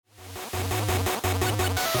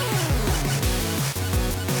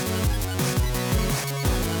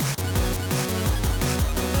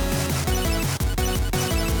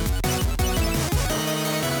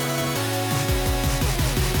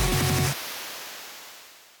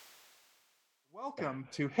welcome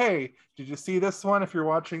to Hey, did you see this one? If you're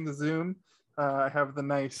watching the Zoom, I have the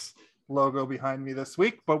nice logo behind me this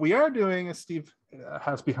week, but we are doing, as Steve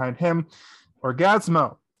has behind him,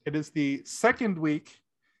 Orgazmo. It is the second week,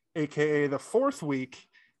 aka the fourth week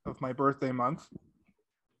of my birthday month.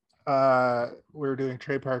 We're doing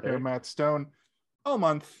Trey Parker and Matt Stone all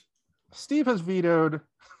month. Steve has vetoed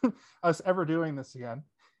us ever doing this again.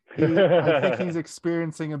 I think he's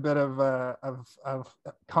experiencing a bit of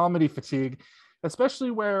comedy fatigue, especially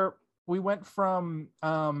where we went from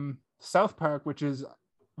South Park, which is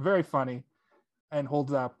very funny and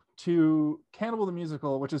holds up, to Cannibal the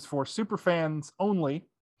Musical, which is for super fans only,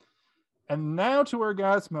 and now to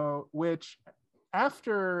Orgazmo, which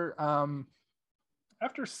after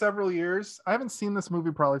several years, I haven't seen this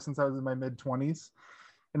movie probably since I was in my mid-20s,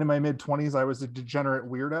 and in my mid-20s I was a degenerate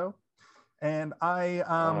weirdo. And I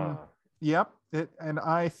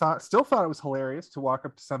still thought it was hilarious to walk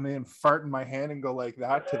up to somebody and fart in my hand and go like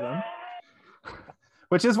that to them,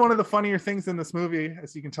 which is one of the funnier things in this movie,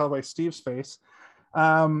 as you can tell by Steve's face.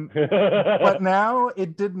 But now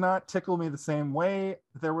it did not tickle me the same way.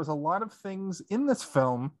 There was a lot of things in this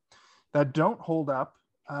film that don't hold up.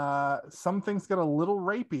 Some things get a little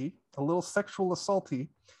rapey, a little sexual assaulty,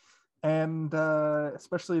 and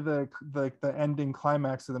especially the ending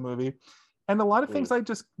climax of the movie. And a lot of things I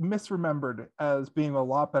just misremembered as being a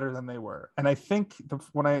lot better than they were. And I think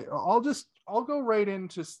I'll go right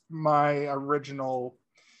into my original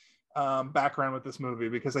background with this movie,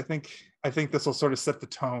 because I think this will sort of set the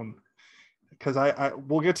tone. Because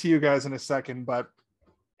we'll get to you guys in a second, but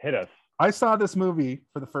hit us. I saw this movie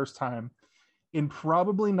for the first time in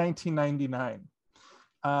probably 1999.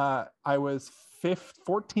 I was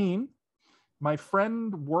 14. My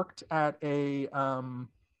friend worked at a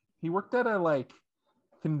like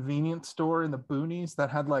convenience store in the boonies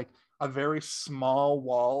that had like a very small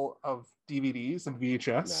wall of DVDs and VHS.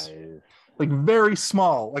 Nice. Like very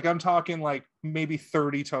small. Like I'm talking like maybe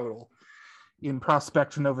 30 total in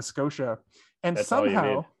Prospect, Nova Scotia. And that's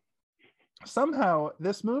somehow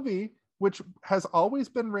this movie, which has always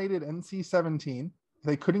been rated NC-17,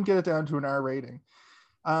 they couldn't get it down to an R rating,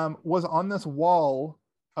 was on this wall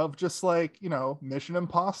of just like, Mission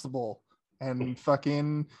Impossible and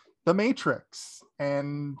fucking The Matrix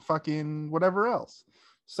and fucking whatever else.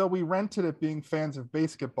 So we rented it, being fans of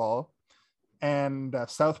basketball and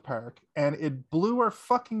South Park, and it blew our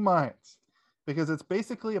fucking minds because it's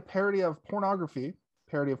basically a parody of pornography,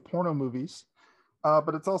 parody of porno movies,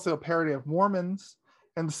 but it's also a parody of Mormons.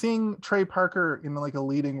 And seeing Trey Parker in like a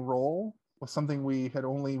leading role was something we had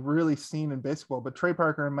only really seen in basketball. But Trey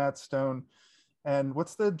Parker and Matt Stone, and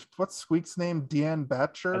what's Squeak's name? Deanne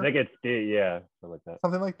Batcher? I think it's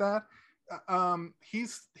something like that.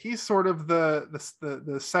 He's sort of the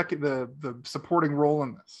supporting role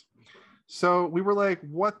in this. So we were like,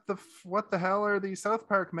 what the hell are these South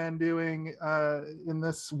Park men doing in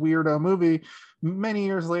this weirdo movie? Many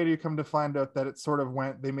years later, you come to find out that it sort of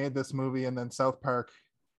they made this movie and then South Park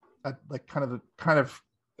at like kind of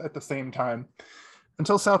at the same time,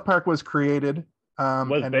 until South Park was created.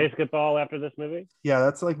 Was basketball after this movie? Yeah,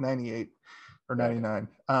 that's like 98 or 99.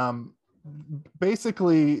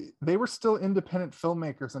 Basically, they were still independent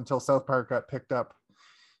filmmakers until South Park got picked up.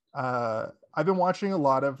 I've been watching a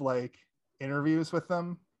lot of like interviews with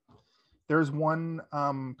them. There's one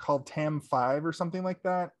called Tam 5 or something like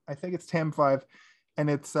that. I think it's Tam 5,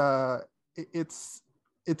 and it's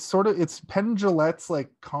Penn Jillette's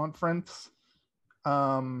like conference,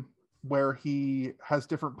 where he has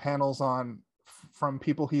different panels on from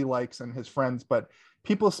people he likes and his friends, but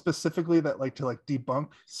people specifically that like to like debunk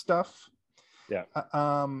stuff. Yeah.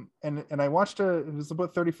 And I watched it was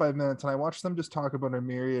about 35 minutes, and I watched them just talk about a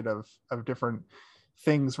myriad of different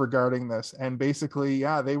things regarding this. And basically,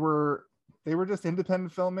 yeah, they were just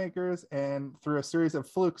independent filmmakers, and through a series of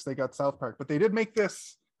flukes they got South Park. But they did make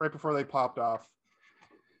this right before they popped off.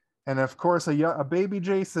 And of course, a baby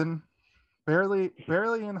Jason, barely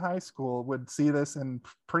in high school, would see this and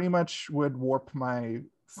pretty much would warp my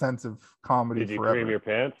sense of comedy. Did you forever. cream your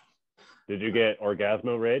pants? Did you get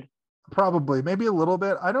Orgazmo raid? Probably, maybe a little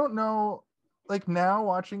bit. I don't know. Like now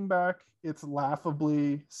watching back, it's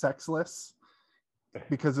laughably sexless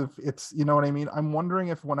because of it's, you know what I mean? I'm wondering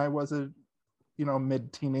if when I was a,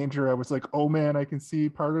 mid-teenager, I was like, oh man, I can see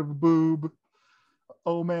part of a boob.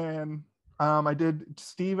 Oh man.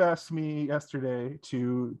 Steve asked me yesterday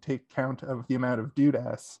to take count of the amount of dude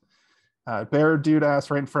ass. Bare dude ass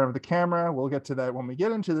right in front of the camera. We'll get to that when we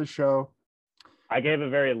get into the show. I gave a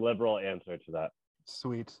very liberal answer to that.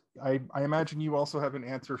 Sweet. I imagine you also have an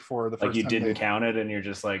answer for the first like you time didn't count it and you're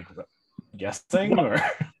just like guessing, or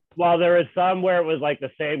Well, there was some where it was like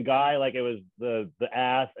the same guy, like it was the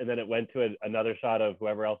ass, and then it went to another shot of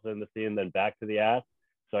whoever else is in the scene, then back to the ass.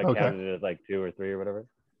 So I Okay. counted it as like 2 or 3 or whatever.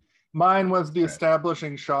 Mine was the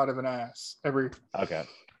establishing shot of an ass. Okay.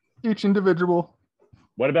 Each individual.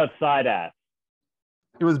 What about side ass?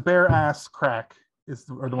 It was bare ass crack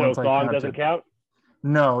are the ones I thong counted. doesn't count?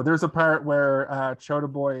 No, there's a part where Chota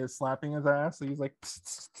Boy is slapping his ass. So he's like,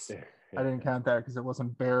 I didn't count that because it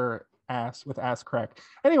wasn't bare ass with ass crack.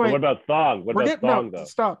 Anyway, what about thong? What about thong though?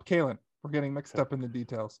 Stop, Kalen. We're getting mixed up in the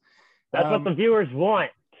details. That's what the viewers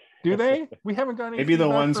want. Do they? We haven't got any. Maybe the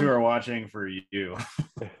ones who are watching for you.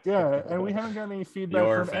 Yeah, and we haven't got any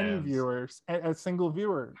feedback from any viewers. A single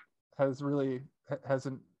viewer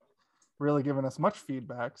hasn't really given us much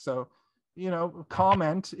feedback. So,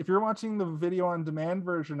 comment. If you're watching the video on demand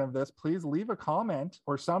version of this, please leave a comment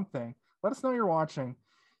or something. Let us know you're watching.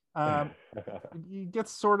 You get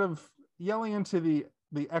sort of yelling into the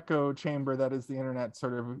echo chamber that is the internet.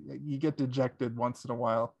 Sort of, you get dejected once in a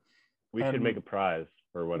while. We should make a prize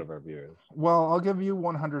for one of our viewers. Well, I'll give you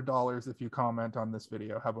 $100 if you comment on this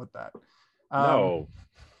video. How about that? No.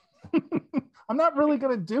 I'm not really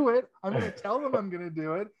going to do it. I'm going to tell them I'm going to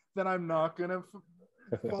do it. Then I'm not going to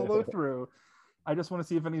follow through. I just want to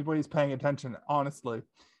see if anybody's paying attention, honestly.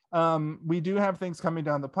 We do have things coming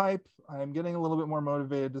down the pipe. I'm getting a little bit more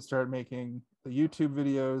motivated to start making the YouTube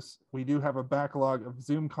videos. We do have a backlog of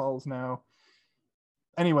Zoom calls now.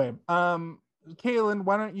 Anyway, Kaylin,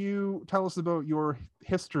 why don't you tell us about your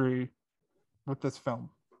history with this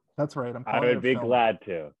film? That's right. I would be glad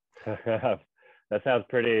to. That sounds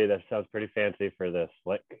pretty fancy for this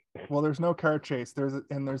flick. Well, there's no car chase.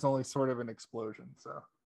 There's only sort of an explosion. So.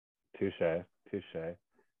 Touche.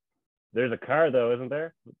 There's a car though, isn't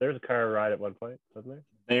there? There's a car ride at one point, wasn't there?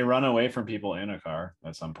 They run away from people in a car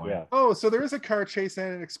at some point. Yeah. Oh, so there is a car chase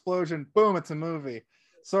and an explosion. Boom! It's a movie.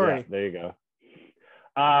 Sorry. Yeah, there you go.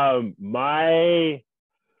 My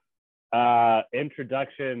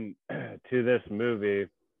introduction to this movie.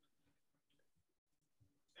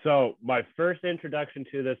 So my first introduction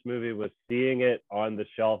to this movie was seeing it on the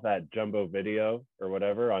shelf at Jumbo Video or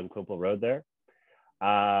whatever on Quimple Road there.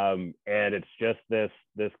 And it's just this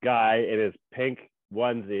guy in his pink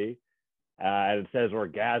onesie, and it says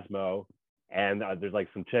Orgazmo, and there's like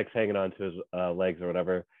some chicks hanging onto his legs or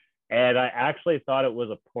whatever. And I actually thought it was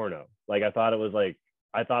a porno. Like I thought I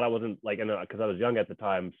wasn't like, because I was young at the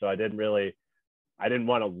time, so I didn't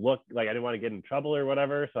want to look, like I didn't want to get in trouble or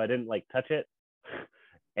whatever, so I didn't like touch it.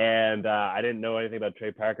 And I didn't know anything about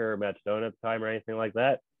Trey Parker or Matt Stone at the time or anything like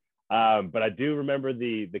that. But I do remember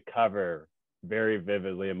the cover very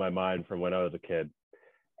vividly in my mind from when I was a kid.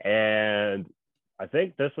 And I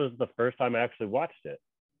think this was the first time I actually watched it.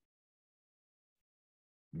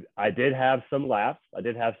 I did have some laughs. I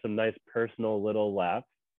did have some nice personal little laughs.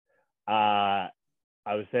 I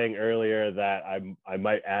was saying earlier that I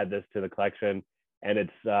might add this to the collection, and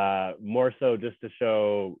it's more so just to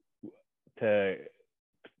show to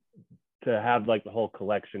have like the whole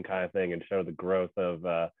collection kind of thing and show the growth of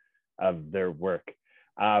their work.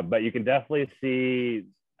 But you can definitely see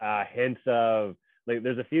hints of, like,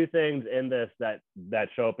 there's a few things in this that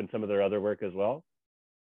show up in some of their other work as well.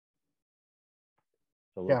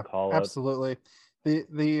 So yeah, absolutely.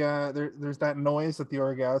 There's that noise at the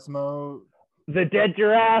Orgazmo. The dead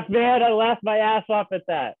giraffe, man! I laughed my ass off at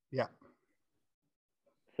that. Yeah.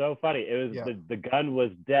 So funny. It was the gun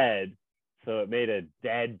was dead, so it made a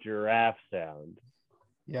dead giraffe sound.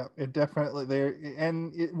 Yeah, it definitely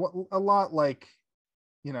a lot like,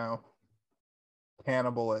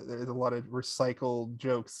 Hannibal. There's a lot of recycled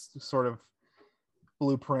jokes, sort of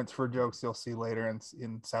blueprints for jokes you'll see later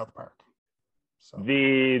in South Park. So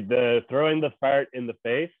the throwing the fart in the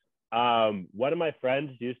face. One of my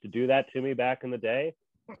friends used to do that to me back in the day,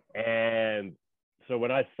 and so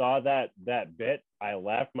when I saw that bit, I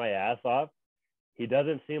laughed my ass off. He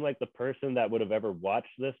doesn't seem like the person that would have ever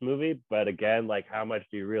watched this movie, but again, like, how much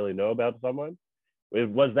do you really know about someone?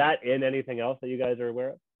 Was that in anything else that you guys are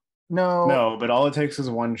aware of? No, but all it takes is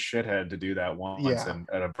one shithead to do that once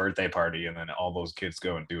at a birthday party, and then all those kids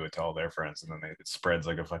go and do it to all their friends, and then it spreads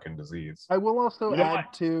like a fucking disease. I will also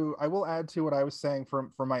add to what I was saying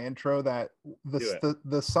for my intro, that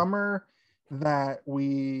the summer that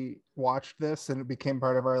we watched this and it became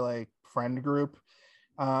part of our like friend group,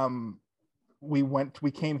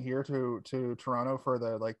 we came here to Toronto for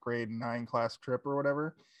the like grade 9 class trip or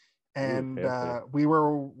whatever. And we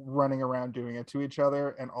were running around doing it to each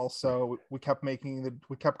other, and also we kept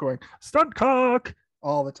going stunt cock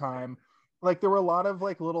all the time. Like, there were a lot of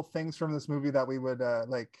like little things from this movie that we would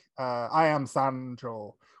I am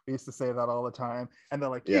Sancho. We used to say that all the time, and they're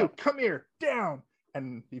like, you come here, down,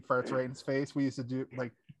 and he farts right in his face. We used to do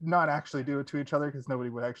like not actually do it to each other because nobody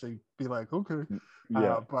would actually be like, okay.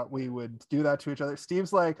 Yeah. But we would do that to each other.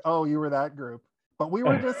 Steve's like, oh, you were that group. But we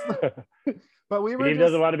were just Steve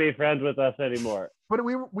doesn't want to be friends with us anymore. But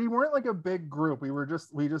we weren't like a big group. We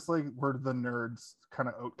just like were the nerds, kind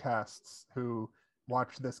of outcasts who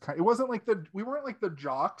watched this kind. It wasn't like we weren't like the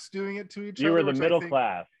jocks doing it to each other. You were the middle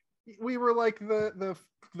class. We were like the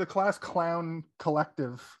class clown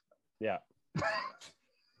collective. Yeah.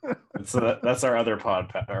 So that's our other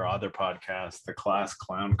podcast, the Class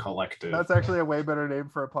Clown Collective. That's actually a way better name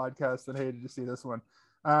for a podcast than hey, did you see this one?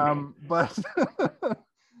 But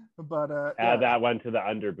add that one to the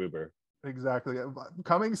underboober. Exactly.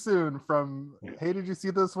 Coming soon from hey, did you see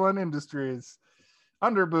this one? Industries,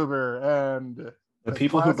 Underboober, and the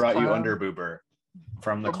people who brought you Underboober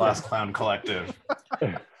from the Class Clown Collective.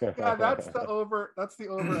 Yeah, that's the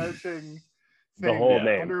overarching thing. The whole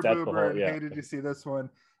name. Underboober and hey, did you see this one?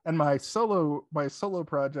 And my solo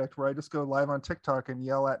project where I just go live on TikTok and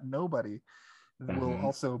yell at nobody will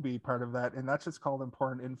also be part of that, and that's just called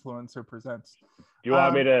Important Influencer Presents. Do you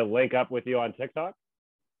want me to link up with you on TikTok?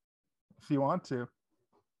 If you want to.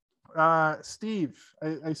 Steve, I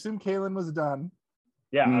assume Kaylin was done.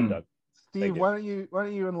 Yeah, I'm done. Steve, why don't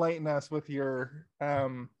you enlighten us with your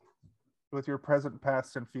present,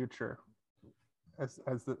 past, and future as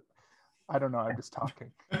the I don't know, I'm just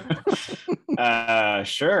talking.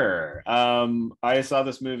 Sure. I saw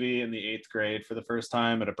this movie in the 8th grade for the first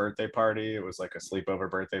time at a birthday party. It was like a sleepover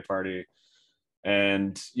birthday party.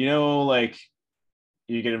 And, like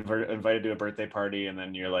you get invited to a birthday party and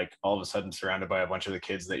then you're like all of a sudden surrounded by a bunch of the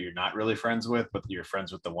kids that you're not really friends with, but you're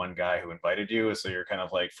friends with the one guy who invited you. So you're kind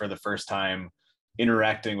of like, for the first time,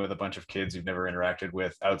 interacting with a bunch of kids you've never interacted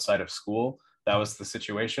with outside of school. That was the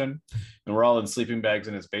situation. And we're all in sleeping bags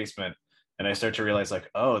in his basement. And I start to realize like,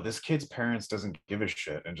 oh, this kid's parents doesn't give a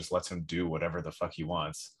shit and just lets him do whatever the fuck he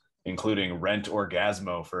wants, including rent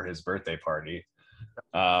Orgazmo for his birthday party.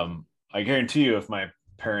 I guarantee you if my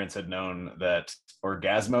parents had known that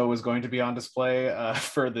Orgazmo was going to be on display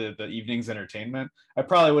for the evening's entertainment, I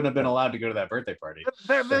probably wouldn't have been allowed to go to that birthday party.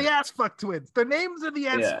 They're the ass fuck twins. Their names are the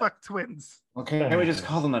ass fuck twins. Okay, can we just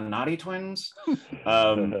call them the naughty twins?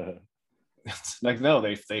 It's like, no,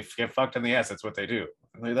 they get fucked in the ass. That's what they do.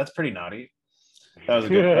 Like, that's pretty naughty. That was a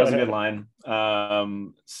good line.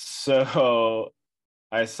 So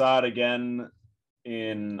I saw it again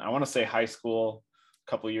in, I want to say high school.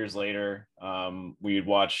 A couple of years later, we had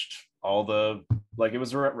watched all the, like, it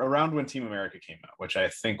was around when Team America came out, which I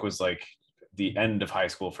think was like the end of high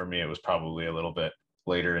school for me. It was probably a little bit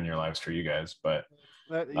later in your lives for you guys, but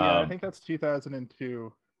I think that's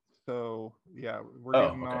 2002. So yeah, we're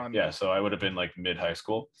getting on. Yeah, so I would have been like mid high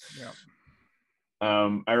school. Yeah.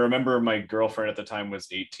 I remember my girlfriend at the time was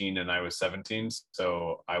 18 and I was 17,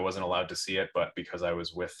 so I wasn't allowed to see it. But because I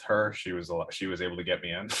was with her, she was able to get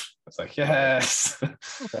me in. It's like, yes,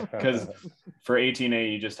 because for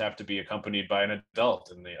 18A you just have to be accompanied by an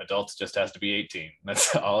adult, and the adult just has to be 18.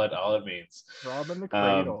 That's all it means. Rob in the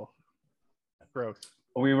cradle. Gross.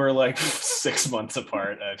 We were like 6 months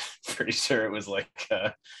apart. I'm pretty sure it was like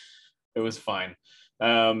it was fine.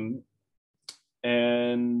 And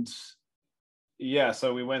yeah,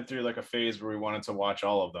 so we went through like a phase where we wanted to watch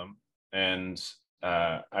all of them. And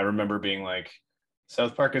I remember being like,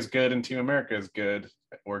 South Park is good and Team America is good.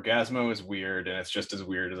 Orgazmo is weird, and it's just as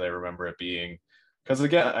weird as I remember it being. Because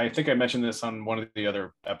again, I think I mentioned this on one of the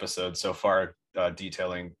other episodes so far,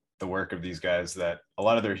 detailing the work of these guys, that a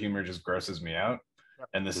lot of their humor just grosses me out.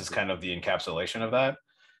 And this is kind of the encapsulation of that.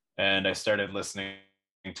 And I started listening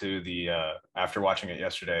to the after watching it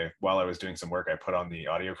yesterday while I was doing some work, I put on the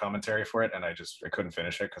audio commentary for it, and I couldn't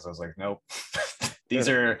finish it because I was like, nope. these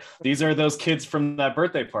are those kids from that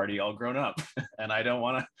birthday party all grown up, and I don't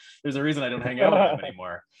want to. There's a reason I don't hang out with them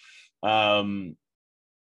anymore. And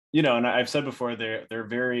I've said before, they're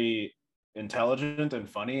very intelligent and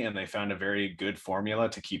funny, and they found a very good formula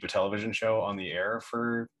to keep a television show on the air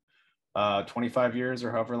for 25 years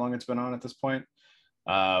or however long it's been on at this point.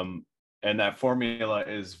 And that formula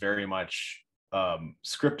is very much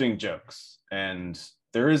scripting jokes, and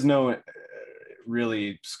there is no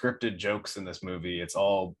really scripted jokes in this movie. It's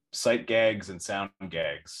all sight gags and sound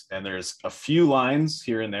gags, and there's a few lines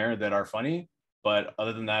here and there that are funny, but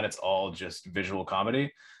other than that, it's all just visual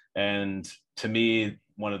comedy. And to me,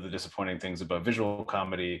 one of the disappointing things about visual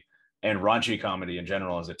comedy and raunchy comedy in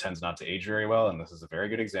general is it tends not to age very well, and this is a very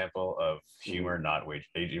good example of humor not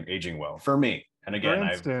aging well for me. And again,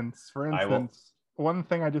 for instance, one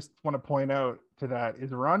thing I just want to point out to that is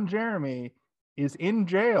Ron Jeremy is in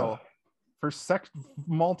jail for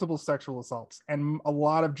multiple sexual assaults, and a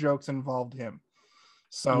lot of jokes involved him.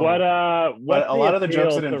 So What's a the lot of the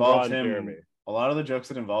jokes appeal that to involved Ron him, Jeremy? a lot of the jokes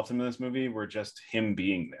that involved him in this movie were just him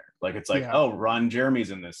being there. Like it's like, Yeah. oh, Ron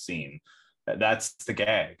Jeremy's in this scene. That's the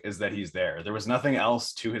gag, is that he's there. There was nothing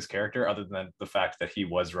else to his character other than the fact that he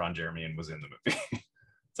was Ron Jeremy and was in the movie.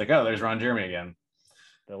 It's like, oh, there's Ron Jeremy again.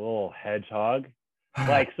 The little hedgehog.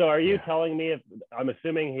 Like, so are you Yeah. telling me, if I'm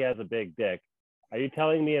assuming he has a big dick, are you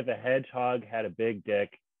telling me if a hedgehog had a big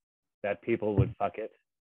dick that people would fuck it?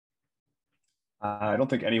 I don't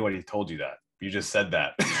think anybody told you that. You just said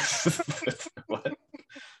that. What?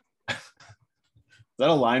 Is that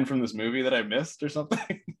a line from this movie that I missed or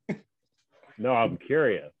something? No, I'm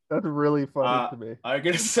curious. that's really funny to me. I'm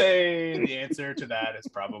gonna say the answer to that is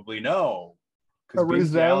probably no. A Because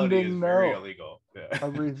bestiality is resounding very no. illegal. A Yeah.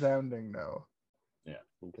 resounding no.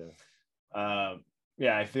 Okay.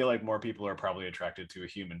 Yeah, I feel like more people are probably attracted to a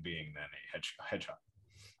human being than a hedgehog.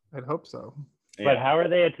 I'd hope so. But Yeah. how are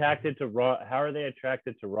they attracted to Ron? How are they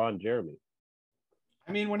attracted to Ron Jeremy?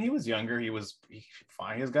 I mean, when he was younger, he's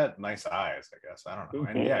fine. He's got nice eyes, I guess. I don't know.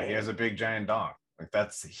 And yeah, he has a big giant dong.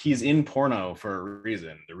 Like he's in porno for a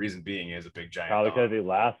reason. The reason being he has a big giant Probably dong. because he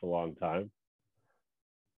lasts a long time.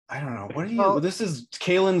 I don't know. What do you? Well- This is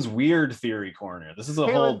Kaylin's weird theory corner. This is a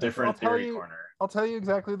Kaylin, whole different I'll tell theory you- corner. I'll tell you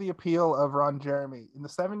exactly the appeal of Ron Jeremy. In the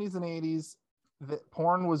 70s and 80s, the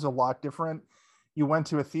porn was a lot different. You went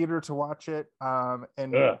to a theater to watch it, and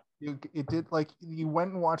Ugh. it did like you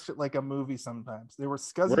went and watched it like a movie sometimes. There were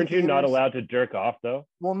scuzzy Weren't you not theaters. allowed to jerk off though?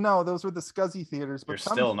 Well, no, those were the scuzzy theaters, but You're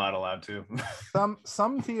still not allowed to.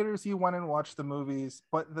 some theaters you went and watched the movies,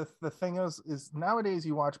 but the thing is nowadays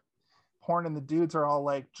you watch porn and the dudes are all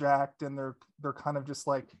like jacked and they're kind of just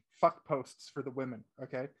like fuck posts for the women.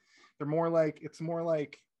 Okay, it's more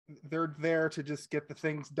like they're there to just get the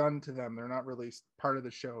things done to them. They're not really part of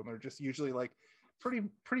the show. They're just usually like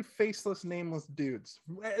pretty faceless, nameless dudes.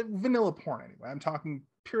 Vanilla porn anyway. I'm talking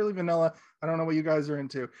purely vanilla. I don't know what you guys are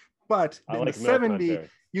into, but I in like the Milk 70s Muncher.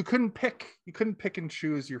 you couldn't pick and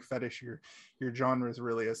choose your fetish, your genres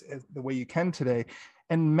really as the way you can today.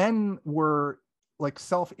 And men were like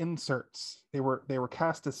self inserts. They were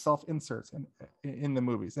cast as self inserts in the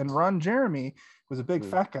movies. And Ron Jeremy was a big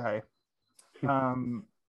fat guy,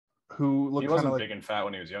 who looked He kind wasn't of like. big and fat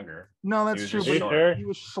when he was younger. No, He that's was true. just But short. he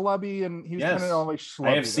was schlubby and he was Yes. kind of always schlubby.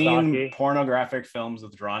 I have seen Stocky. pornographic films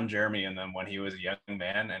with Ron Jeremy in them when he was a young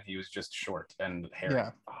man and he was just short and hairy.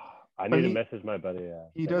 Yeah, I But need to he- message my buddy.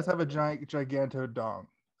 he does have a giganto dong.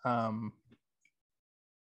 I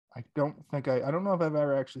don't know if I've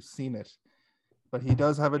ever actually seen it, but he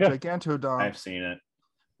does have a Yeah. giganto dong. I've seen it.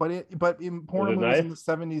 But in porno it movies in nice?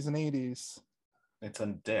 the 70s and 80s, It's a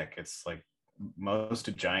dick. It's like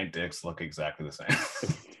most giant dicks look exactly the same.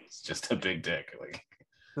 It's just a big dick. Like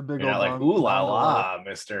the big you're old not like, dong- ooh la dong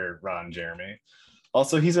la, Mr. Ron Jeremy.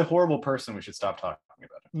 Also, he's a horrible person. We should stop talking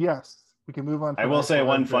about him. Yes, we can move on. To I will say actual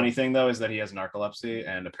one red funny jokes. thing though is that he has narcolepsy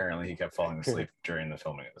and apparently he kept falling asleep during the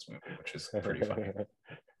filming of this movie, which is pretty funny.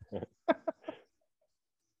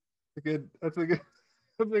 That's a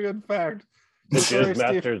good fact. The Sorry, Juice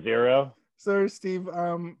Steve. Master Zero. Sorry, Steve.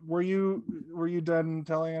 Were you done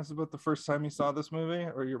telling us about the first time you saw this movie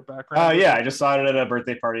or your background? Yeah, I just saw it at a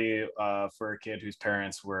birthday party for a kid whose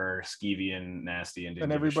parents were skeevy and nasty and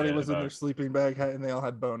didn't And give a everybody shit was in about- their sleeping bag and they all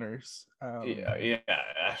had boners. Yeah.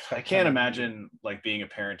 I can't imagine like being a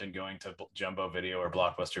parent and going to Jumbo Video or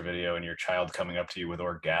Blockbuster Video and your child coming up to you with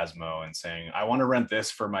Orgazmo and saying, "I want to rent this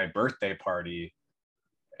for my birthday party,"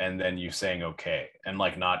 and then you saying okay and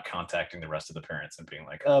like not contacting the rest of the parents and being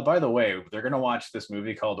like, by the way, they're gonna watch this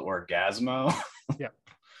movie called Orgazmo. Yeah.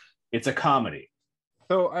 It's a comedy.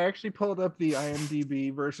 So I actually pulled up the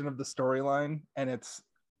IMDb version of the storyline, and it's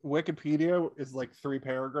Wikipedia is like 3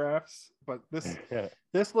 paragraphs, but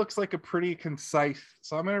this looks like a pretty concise.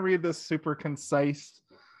 So I'm going to read this super concise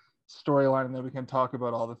storyline, and then we can talk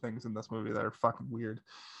about all the things in this movie that are fucking weird.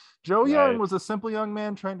 Joe Young was a simple young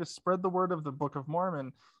man trying to spread the word of the Book of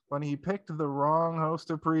Mormon when he picked the wrong host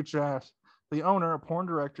to preach at. The owner, a porn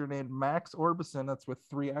director named Max Orbison, that's with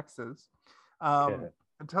 3 X's,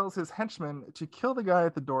 tells his henchmen to kill the guy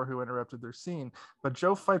at the door who interrupted their scene. But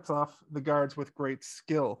Joe fights off the guards with great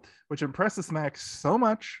skill, which impresses Max so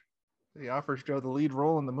much that he offers Joe the lead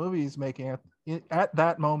role in the movie he's making at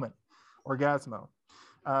that moment, Orgazmo,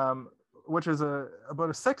 which is about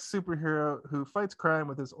a sex superhero who fights crime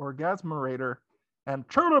with his Orgasmerator and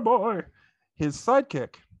Turtle Boy, his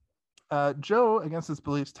sidekick. Joe, against his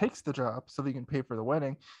beliefs, takes the job so that he can pay for the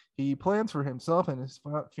wedding. He plans for himself and his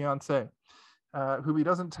fiancée, who he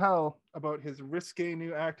doesn't tell about his risque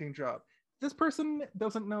new acting job. This person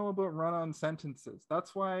doesn't know about run-on sentences.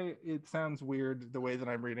 That's why it sounds weird the way that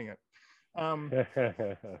I'm reading it. Um,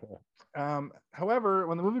 However,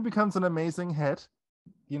 when the movie becomes an amazing hit,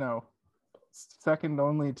 you know, second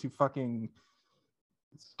only to fucking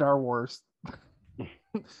Star Wars,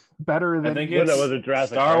 better than I think When it's that was a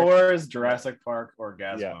Jurassic Star Park. Wars, Jurassic Park,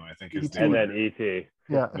 Orgasmo. Yeah. I think is E.T. And the then order. E.T.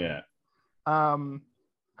 yeah. Yeah.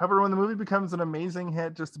 However, when the movie becomes an amazing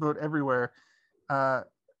hit just about everywhere,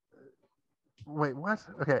 wait, what?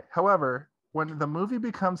 Okay. However, when the movie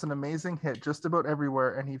becomes an amazing hit just about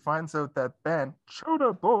everywhere, and he finds out that Ben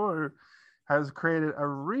Chota Boy has created a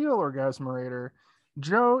real orgasmerator,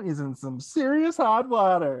 Joe is in some serious hot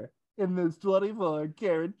water in this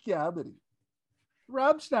 24-karat comedy.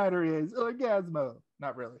 Rob Schneider is Orgasmo.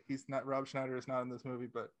 Not really. He's not. Rob Schneider is not in this movie,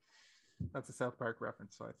 but that's a South Park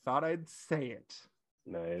reference, so I thought I'd say it.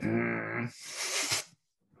 Nice.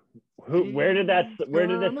 Where did the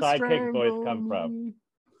sidekick voice come from?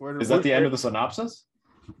 Is that the end of the synopsis?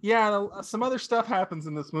 Yeah, some other stuff happens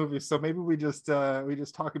in this movie, so maybe we just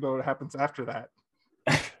talk about what happens after that.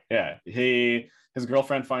 Yeah, his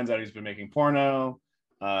girlfriend finds out he's been making porno.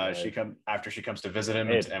 She comes to visit him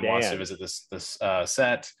and wants to visit this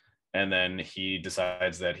set, and then he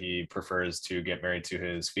decides that he prefers to get married to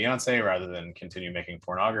his fiance rather than continue making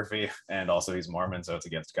pornography. And also he's Mormon, so it's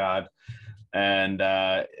against God. And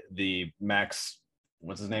the Max,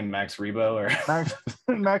 what's his name, Max Rebo or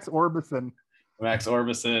Max Orbison. Max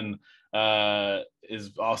Orbison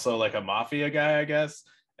is also like a mafia guy, I guess.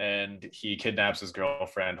 And he kidnaps his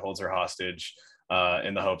girlfriend, holds her hostage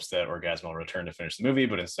in the hopes that Orgasmo will return to finish the movie.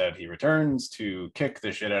 But instead, he returns to kick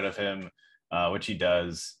the shit out of him, which he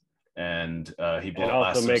does. And he blasts and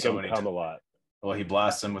also him make so him come a lot. Well, he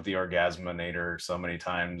blasts him with the Orgasminator so many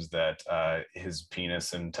times that his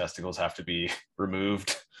penis and testicles have to be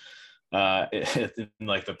removed in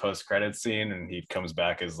like the post-credits scene. And he comes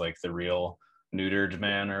back as like the real neutered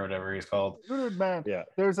man or whatever he's called. Neutered man. Yeah.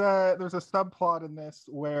 There's a subplot in this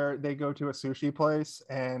where they go to a sushi place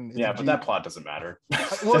and but that plot doesn't matter.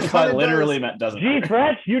 Well, that plot literally doesn't matter. G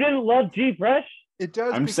Fresh? You didn't love G Fresh? It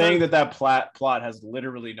does. I'm saying that plot has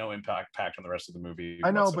literally no impact on the rest of the movie.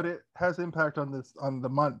 I know, but it has impact on the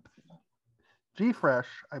month. G Fresh,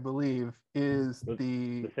 I believe, is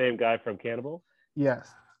the same guy from Cannibal. Yes,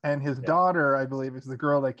 and his daughter, I believe, is the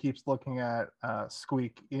girl that keeps looking at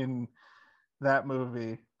Squeak in that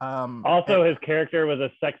movie. Also, his character was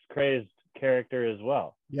a sex-crazed character as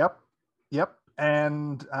well. Yep.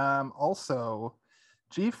 And also,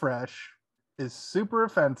 G Fresh is super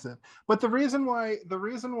offensive. But the reason why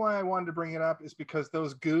I wanted to bring it up is because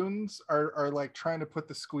those goons are like trying to put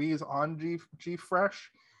the squeeze on G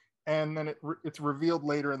Fresh, and then it's revealed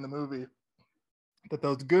later in the movie that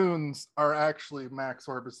those goons are actually Max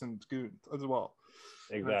Orbison's goons as well.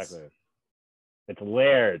 Exactly. It's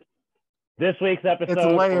layered. This week's episode, it's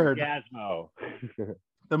layered. Orgasmo.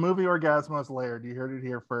 The movie Orgasmo is layered. You heard it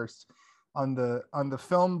here first on the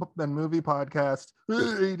film and movie podcast.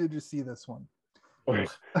 Did you see this one? Really?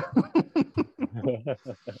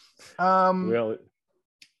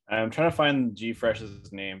 I'm trying to find G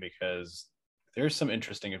Fresh's name because there's some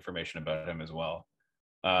interesting information about him as well.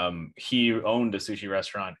 He owned a sushi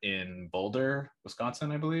restaurant in Boulder,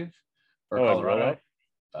 Wisconsin, I believe, or Colorado.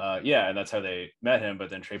 And that's how they met him. But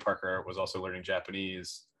then Trey Parker was also learning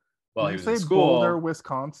Japanese while he was in school. Boulder,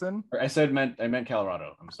 Wisconsin? I meant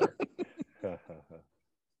Colorado. I'm sorry.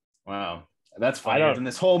 Wow, that's funnier than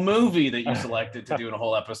this whole movie that you selected to do a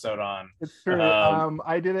whole episode on. It's true.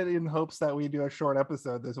 I did it in hopes that we do a short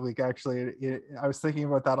episode this week. Actually, I was thinking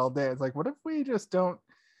about that all day. It's like, what if we just don't?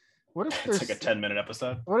 What if there's it's like a 10-minute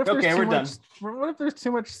episode? What if we're done. What if there's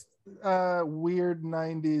too much weird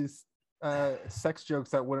 90s sex jokes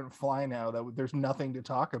that wouldn't fly now? That there's nothing to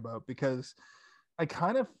talk about, because I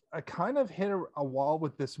kind of hit a wall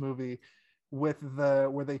with this movie, with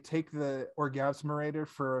where they take the orgasmerator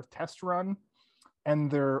for a test run,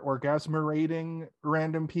 and they're orgasmerating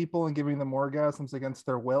random people and giving them orgasms against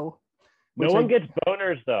their will. No one gets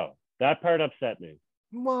boners though. That part upset me.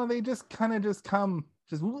 Well, they just come.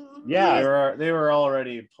 Yeah, they were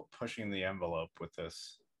already pushing the envelope with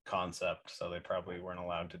this concept, so they probably weren't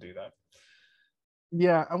allowed to do that.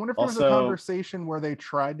 Yeah, I wonder if there was a conversation where they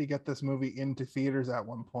tried to get this movie into theaters at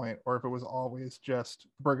one point, or if it was always just,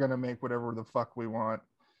 we're going to make whatever the fuck we want.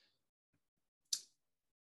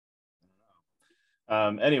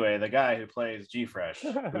 Anyway, the guy who plays G Fresh,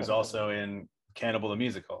 who's also in Cannibal the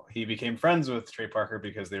Musical, he became friends with Trey Parker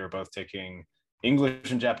because they were both taking English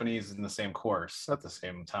and Japanese in the same course at the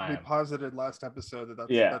same time. We posited last episode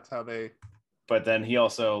that's how they... But then he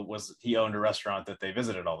owned a restaurant that they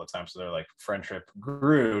visited all the time. So their like friendship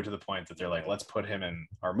grew to the point that they're like, let's put him in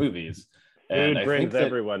our movies. And food brings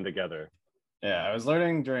everyone together. Yeah, I was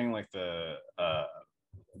learning during like the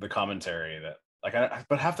commentary that like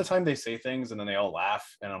but half the time they say things and then they all laugh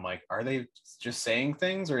and I'm like, are they just saying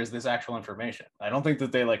things or is this actual information? I don't think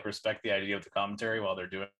that they like respect the idea of the commentary while they're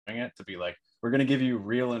doing it to be like, we're gonna give you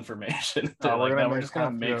real information. They're we're like, gonna no, we're make just gonna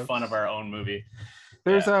half make jokes. fun of our own movie.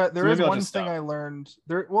 There So is maybe I'll one just thing stop. I learned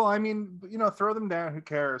there. Well, I mean, throw them down. Who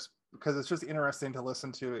cares? Because it's just interesting to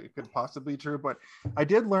listen to. It could possibly be true, but I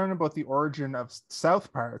did learn about the origin of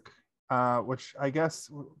South Park, which I guess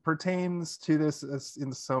pertains to this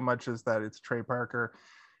in so much as that it's Trey Parker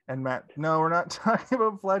and Matt. No, we're not talking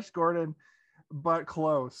about Flesh Gordon, but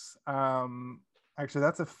close. Actually,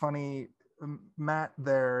 that's a funny. Matt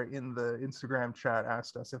there in the Instagram chat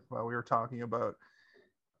asked us if we were talking about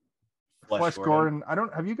Flesh Gordon. I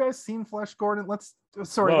don't. Have you guys seen Flesh Gordon?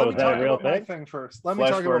 Sorry. Let me talk about my thing first. Let me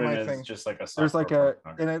talk about my thing. Just like a there's like a,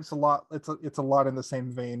 and it's a lot. It's a lot in the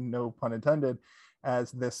same vein, no pun intended,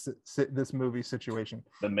 as this movie situation.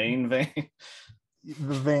 The main vein.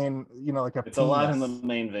 The vein, like a. It's penis. A lot in the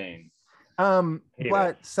main vein.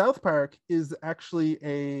 But South Park is actually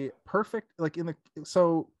a perfect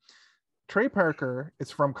so Trey Parker is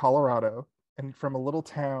from Colorado and from a little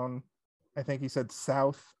town. I think he said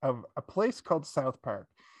south of a place called South Park,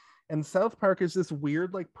 and South Park is this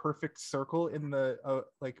weird perfect circle in the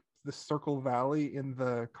the Circle Valley in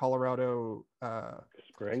the Colorado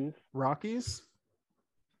Springs Rockies,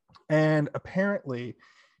 and apparently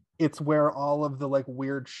it's where all of the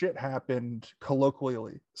weird shit happened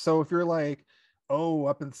colloquially. So if you're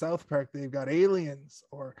up in South Park they've got aliens,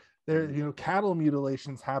 or there cattle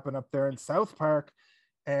mutilations happen up there in South Park,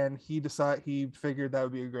 and he figured that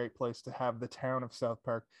would be a great place to have the town of South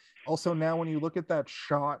Park. Also, now when you look at that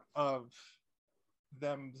shot of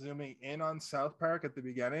them zooming in on South Park at the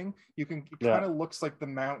beginning, it kind of looks like the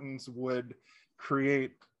mountains would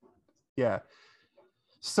create. Yeah.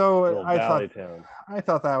 So I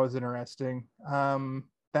thought that was interesting.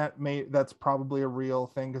 That's probably a real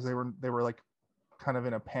thing because they were kind of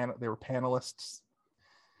in a panel. They were panelists.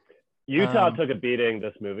 Utah took a beating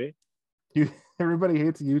this movie. Everybody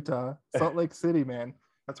hates Utah. Salt Lake City, man.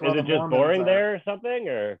 That's where is it just boring there or something?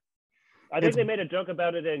 Or I think they made a joke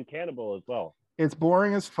about it in Cannibal as well. It's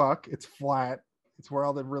boring as fuck. It's flat. It's where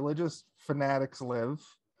all the religious fanatics live.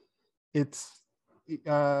 It's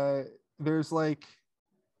there's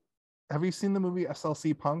have you seen the movie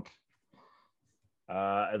SLC Punk?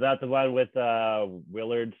 Is that the one with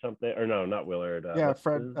Willard something? Or no, not Willard. Yeah,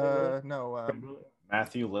 Fred.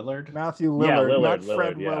 Matthew Lillard. Matthew Lillard, yeah, Lillard, not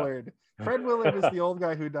Fred Lillard, yeah. Willard. Fred Willard is the old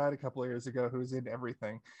guy who died a couple of years ago, who's in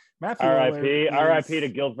everything. Matthew R.I.P. R.I.P. to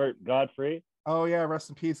Gilbert Gottfried. Oh yeah, rest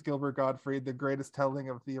in peace, Gilbert Gottfried, the greatest telling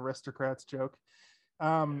of the Aristocrats joke.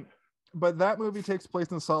 But that movie takes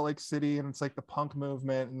place in Salt Lake City, and it's the punk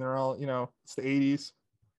movement, and they're all, it's the 80s.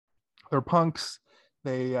 They're punks.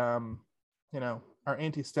 They, are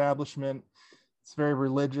anti-establishment. It's very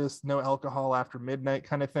religious. No alcohol after midnight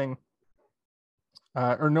kind of thing.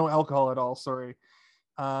 Or no alcohol at all. Sorry.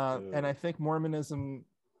 And I think Mormonism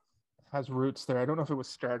has roots there. I don't know if it was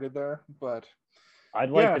started there, but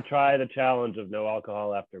I'd like to try the challenge of no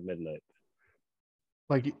alcohol after midnight.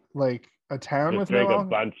 Like a town just with drink no a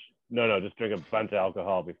bunch. No, just drink a bunch of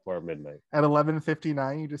alcohol before midnight. At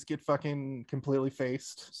 11:59, you just get fucking completely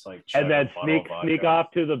faced. Just and then sneak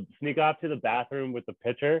off to the bathroom with the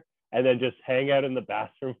pitcher, and then just hang out in the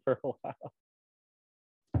bathroom for a while.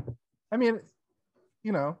 I mean,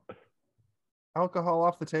 alcohol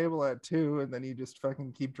off the table at 2, and then you just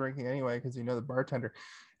fucking keep drinking anyway because the bartender.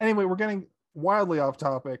 Anyway, we're getting wildly off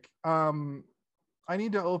topic. I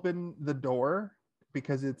need to open the door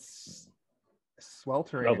because it's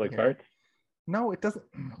sweltering. Smells like farts? No, it doesn't.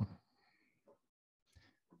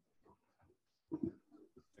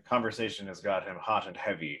 The conversation has got him hot and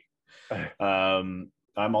heavy. I'm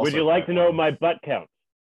also. Would you like to know my butt count?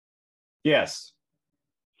 Yes.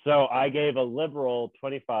 So I gave a liberal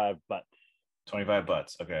 25 butts. 25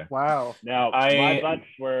 butts. Okay. Wow. Now my butts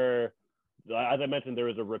were, as I mentioned, there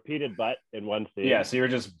was a repeated butt in one scene. Yeah. So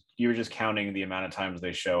you were just counting the amount of times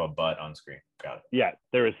they show a butt on screen. Got it. Yeah.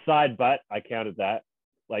 There was side butt. I counted that.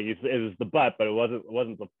 It was the butt, but it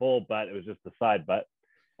wasn't the full butt. It was just the side butt.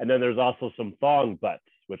 And then there's also some thong butts,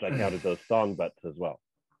 which I counted those thong butts as well.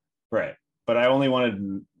 Right. But I only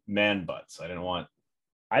wanted man butts. I didn't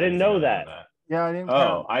know that. Yeah, I didn't.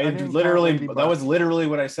 That was literally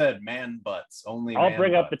what I said. Man butts only. I'll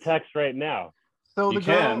bring up the text right now. So you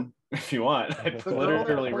can if you want. I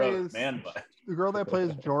literally wrote man butt. The girl that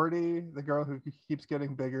plays Jordy, the girl who keeps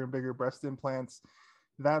getting bigger and bigger breast implants,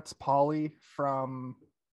 that's Polly from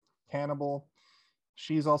Cannibal.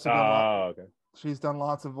 She's also done. She's done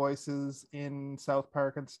lots of voices in South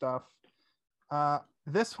Park and stuff.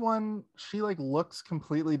 This one, she like looks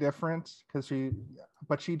completely different because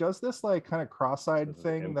she does this like kind of cross-eyed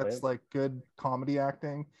thing that's like good comedy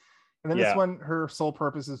acting. And then this one, her sole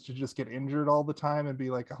purpose is to just get injured all the time and be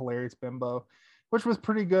like a hilarious bimbo, which was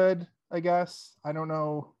pretty good, I guess. I don't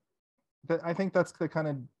know. I think that's the kind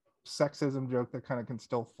of sexism joke that kind of can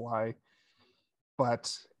still fly.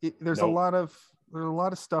 But there's a lot of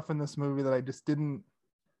stuff in this movie that I just didn't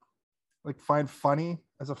like find funny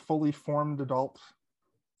as a fully formed adult.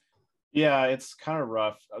 Yeah, it's kind of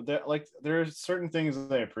rough. There are certain things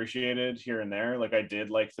that I appreciated here and there. Like I did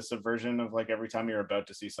like the subversion of like every time you're about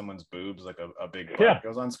to see someone's boobs, like a big butt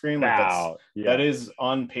goes on screen. Like that is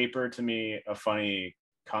on paper to me a funny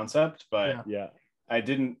concept, but I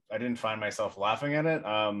didn't find myself laughing at it.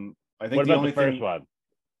 I think the only thing.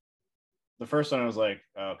 The first one I was like,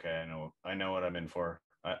 oh, okay, I know what I'm in for.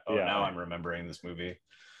 Now I'm remembering this movie.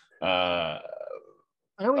 I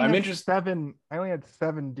only had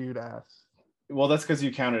 7 dude ass. Well, that's because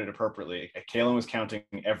you counted it appropriately. Kaylin was counting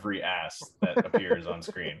every ass that appears on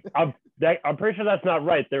screen. I'm pretty sure that's not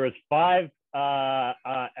right. There was 5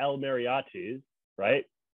 El Mariachis, right?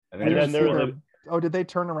 And then there was did they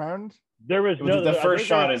turn around? There was no. The first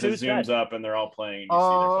shot is it zooms up and they're all playing.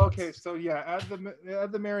 Okay. So add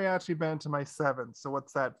the mariachi band to my 7. So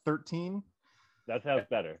what's that? 13. That sounds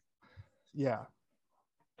better. Yeah.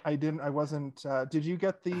 I wasn't. Did you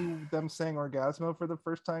get them saying Orgazmo for the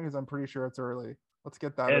first time? Because I'm pretty sure it's early. Let's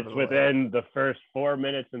get that. It's within the first 4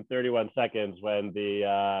 minutes and 31 seconds when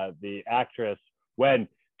the actress, when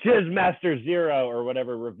Master Zero or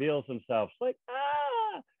whatever reveals himself, she's like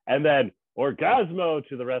and then Orgazmo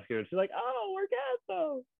to the rescue, and she's like, oh,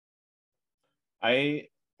 Orgazmo. I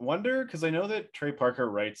wonder, because I know that Trey Parker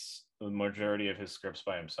writes the majority of his scripts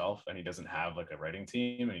by himself, and he doesn't have like a writing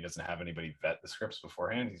team, and he doesn't have anybody vet the scripts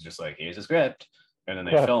beforehand. He's just like, here's a script, and then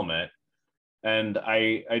they film it. And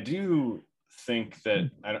I do think that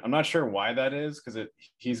I'm not sure why that is, because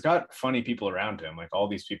he's got funny people around him. Like all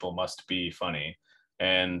these people must be funny,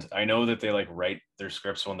 and I know that they like write their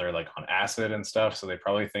scripts when they're like on acid and stuff, so they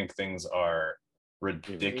probably think things are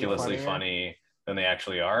ridiculously funny than they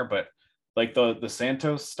actually are. But like the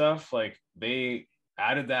Santos stuff, like they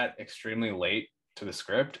added that extremely late to the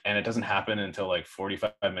script, and it doesn't happen until like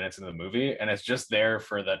 45 minutes into the movie, and it's just there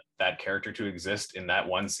for that character to exist in that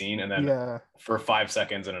one scene, and then for 5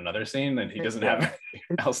 seconds in another scene, and he doesn't have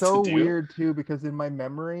anything else to do. It's so weird too, because in my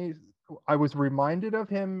memory I was reminded of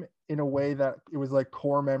him in a way that it was like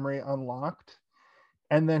core memory unlocked,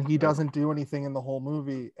 and then he doesn't do anything in the whole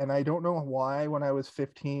movie. And I don't know why. When I was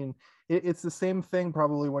 15, it's the same thing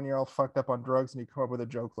probably when you're all fucked up on drugs and you come up with a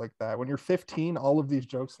joke like that. When you're 15, all of these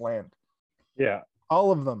jokes land. Yeah,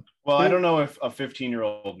 all of them. Well, I don't know if a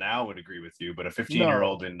 15-year-old now would agree with you, but a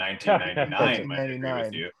 15-year-old in 1999 might agree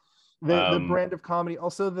with you. The brand of comedy,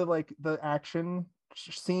 also the action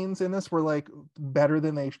scenes in this were like better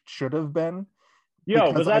than they should have been.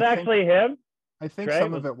 Was that actually him? I think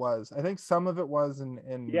some of it was.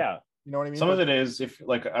 And yeah, you know what I mean? Some of it is, if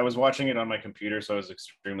like I was watching it on my computer, so I was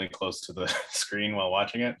extremely close to the screen while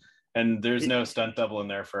watching it. And there's no stunt double in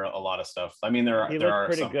there for a lot of stuff. I mean, there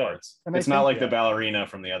are some parts. And it's not like the ballerina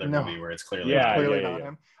from the other movie where it's clearly not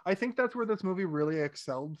him. I think that's where this movie really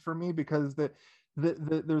excelled for me, because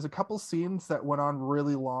there's a couple scenes that went on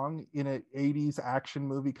really long in an 80s action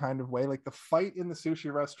movie kind of way, like the fight in the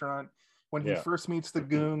sushi restaurant when he first meets the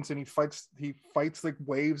goons and he fights like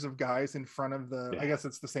waves of guys in front of I guess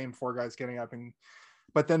it's the same 4 guys getting up,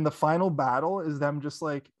 but then the final battle is them just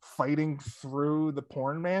like fighting through the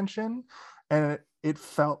porn mansion, and it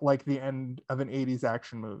felt like the end of an 80s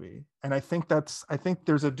action movie. And I think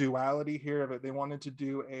there's a duality here of it. They wanted to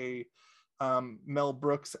do a Mel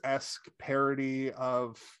Brooks-esque parody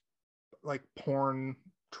of like porn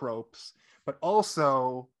tropes, but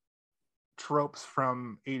also tropes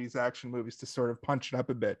from 80s action movies to sort of punch it up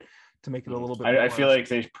a bit, to make it a little bit I feel like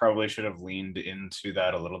they probably should have leaned into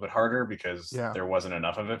that a little bit harder, because there wasn't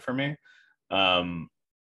enough of it for me.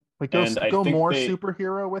 Like go more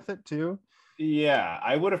superhero with it too. Yeah,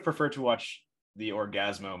 I would have preferred to watch the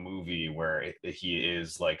Orgazmo movie where he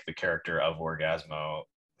is like the character of Orgazmo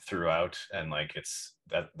throughout, and like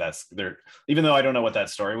that's there. Even though I don't know what that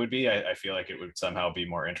story would be, I feel like it would somehow be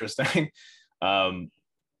more interesting.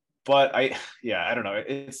 But I don't know.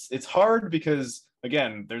 It's hard because,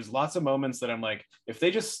 again, there's lots of moments that I'm like, if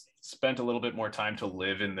they just spent a little bit more time to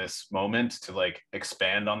live in this moment, to like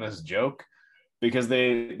expand on this joke, because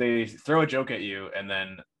they throw a joke at you, and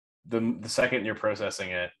then the second you're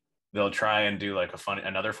processing it, they'll try and do like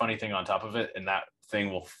another funny thing on top of it, and that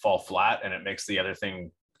thing will fall flat, and it makes the other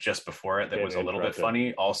thing just before it that Yeah, was a little bit impressive.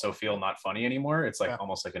 funny also feel not funny anymore. It's like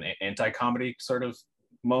almost like an anti-comedy sort of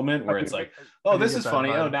moment where it's like, oh, this is funny.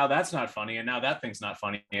 Oh, now that's not funny, and now that thing's not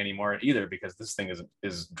funny anymore either because this thing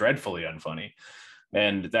is dreadfully unfunny.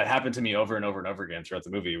 And that happened to me over and over and over again throughout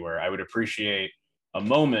the movie, where I would appreciate a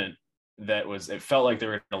moment that was, it felt like they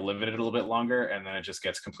were going to live it a little bit longer, and then it just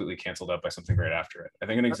gets completely canceled out by something right after it. I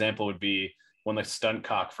think an example would be when the stunt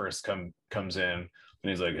cock first comes in, and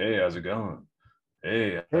he's like, "Hey, how's it going?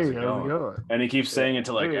 Hey, how's it going?" And he keeps saying it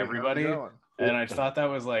to like everybody. And I thought that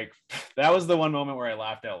was like, that was the one moment where I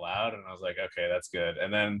laughed out loud, and I was like, okay, that's good.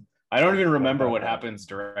 And then I don't even remember what happens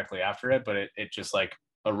directly after it, but it just like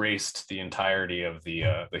erased the entirety of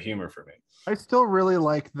the humor for me. I still really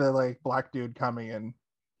like the like black dude coming in,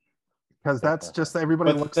 because that's just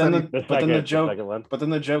everybody looks at him. But then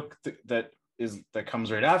the joke that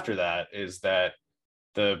comes right after that is that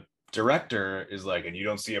the director is like, and you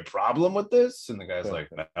don't see a problem with this? And the guy's like,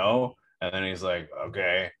 no. And then he's like,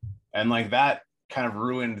 okay. And like that kind of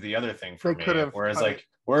ruined the other thing for me. Whereas like,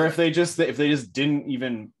 where if they just didn't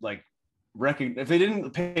even like if they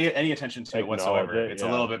didn't pay any attention to it whatsoever, it's a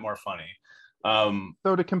little bit more funny.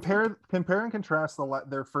 So to compare and contrast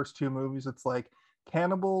their first two movies, it's like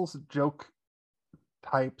cannibals joke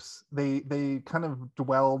types, they kind of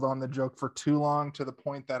dwelled on the joke for too long to the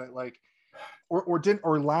point that it like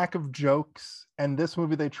or lack of jokes. And this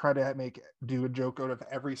movie they try to do a joke out of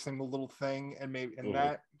every single little thing, and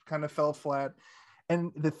that kind of fell flat.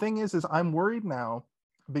 And the thing is I'm worried now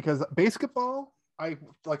because Basketball,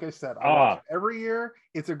 like I said, I watch it every year.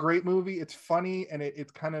 It's a great movie. It's funny, and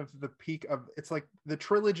it's kind of the peak of, it's like the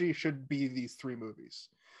trilogy should be these three movies.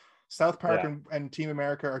 South Park and Team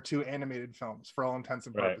America are two animated films for all intents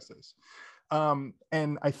and purposes.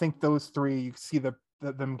 And I think those three, you see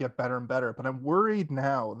them get better and better. But I'm worried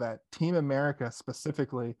now that Team America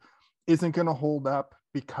specifically isn't going to hold up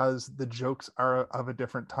because the jokes are of a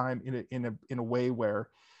different time in a way where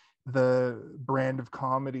the brand of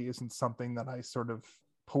comedy isn't something that I sort of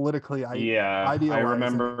politically idealize. I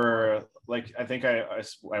remember anymore. Like I think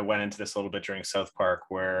I went into this a little bit during South Park,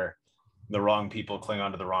 where the wrong people cling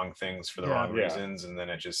onto the wrong things for the wrong reasons, and then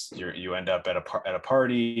it just you end up at a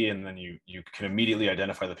party, and then you can immediately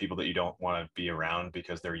identify the people that you don't want to be around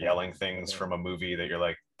because they're yelling things from a movie that you're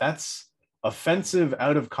like, that's offensive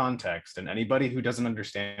out of context, and anybody who doesn't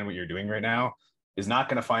understand what you're doing right now is not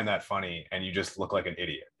going to find that funny, and you just look like an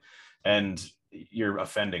idiot, and you're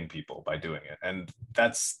offending people by doing it. And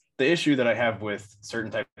that's the issue that I have with certain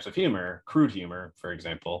types of humor, crude humor, for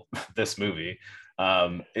example, this movie.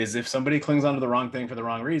 Is if somebody clings onto the wrong thing for the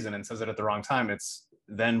wrong reason and says it at the wrong time, it's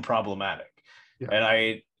then problematic. And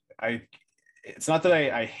I it's not that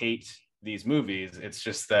I hate these movies, it's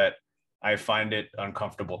just that I find it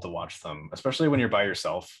uncomfortable to watch them, especially when you're by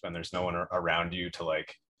yourself and there's no one around you to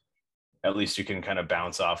like, at least you can kind of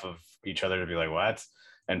bounce off of each other to be like, what?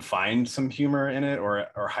 And find some humor in it, or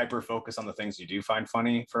hyper focus on the things you do find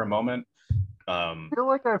funny for a moment. I feel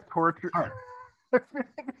like I've tortured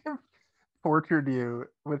tortured you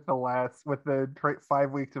with the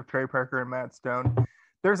 5 weeks of Trey Parker and Matt Stone.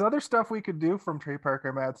 There's other stuff we could do from Trey Parker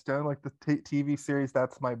and Matt Stone, like the TV series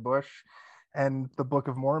That's My Bush and the Book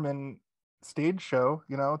of Mormon stage show.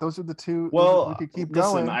 You know, those are the two. Well, we could keep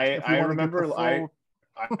listen, going. I remember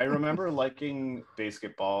I remember liking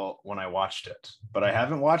Basketball when I watched it, but I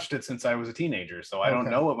haven't watched it since I was a teenager, so I don't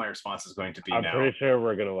know what my response is going to be. I'm pretty sure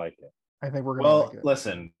we're gonna like it. I think we're gonna like it.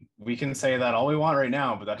 Listen, we can say that all we want right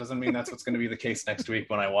now, but that doesn't mean that's what's going to be the case next week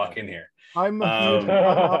when I walk in here. I'm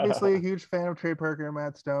obviously a huge fan of Trey Parker and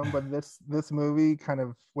Matt Stone, but this movie kind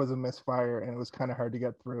of was a misfire, and it was kind of hard to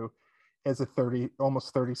get through as a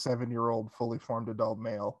almost 37-year-old fully formed adult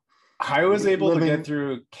male. I was able to get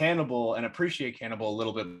through Cannibal and appreciate Cannibal a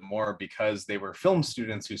little bit more because they were film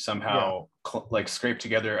students who somehow like scraped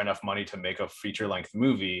together enough money to make a feature-length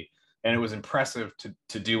movie. And it was impressive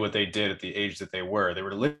to do what they did at the age that they were. They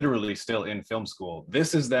were literally still in film school.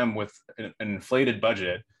 This is them with an inflated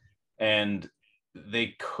budget, and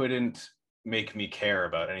they couldn't make me care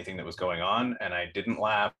about anything that was going on. And I didn't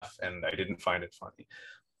laugh, and I didn't find it funny.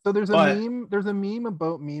 So there's a meme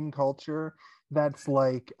about meme culture that's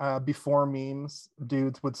like before memes,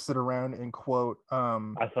 dudes would sit around and quote.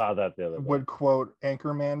 I saw that the other day. Would quote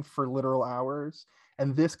Anchorman for literal hours,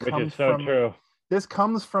 and this comes which is so from true. This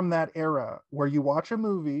comes from that era where you watch a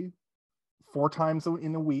movie 4 times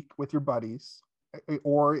in a week with your buddies,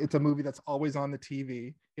 or it's a movie that's always on the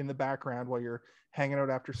TV in the background while you're hanging out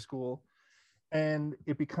after school, and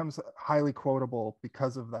it becomes highly quotable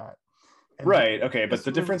because of that. And right. Okay. But this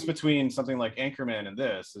the difference movie, between something like Anchorman and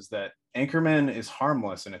this is that Anchorman is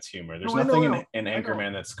harmless in its humor. There's no, I know, nothing I know, in I know.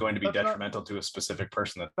 Anchorman that's going to be That's not detrimental to a specific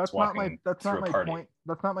person that's that's not my walking that's through not a my party. point.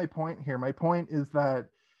 That's not my point here. My point is that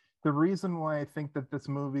the reason why I think that this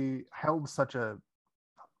movie held such a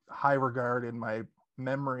high regard in my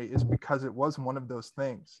memory is because it was one of those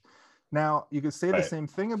things. Now you could say the Right. same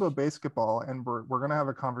thing about basketball, and we're going to have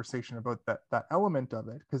a conversation about that element of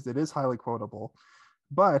it because it is highly quotable.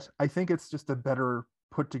 But I think it's just a better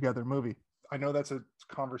put together movie. I know that's a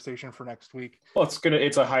conversation for next week. Well,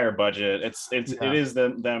 it's a higher budget. It Yeah. is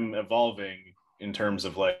them evolving in terms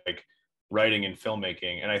of like writing and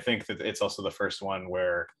filmmaking. And I think that it's also the first one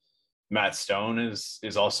where Matt Stone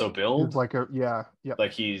is also billed. It's like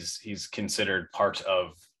Like he's considered part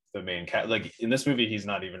of the main cast. Like in this movie, he's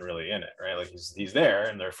not even really in it, right? Like he's there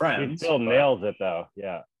and they're friends. He still nails it though.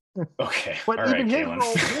 Yeah. Okay. But all even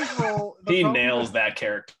right, his role, he nails that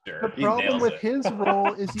character. The problem with his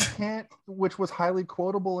role is you can't, which was highly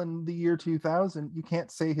quotable in the year 2000, you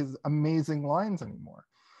can't say his amazing lines anymore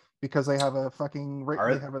because they have a fucking. They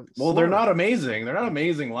have a well, they're not amazing. They're not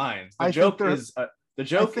amazing lines. The joke is that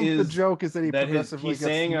he's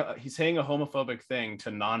saying a homophobic thing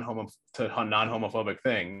to non-homophobic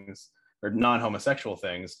things or non-homosexual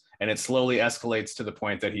things, and it slowly escalates to the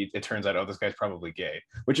point that it turns out, oh, this guy's probably gay,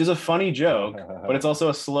 which is a funny joke, but it's also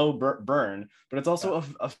a slow burn, but it's also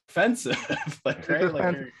offensive. Like, right? Offensive.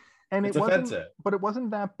 Like, and it's it wasn't, offensive. But it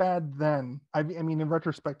wasn't that bad then. I mean, in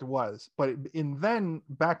retrospect, it was. But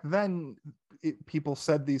back then, people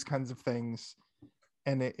said these kinds of things,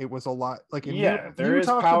 and it was a lot. Like, there is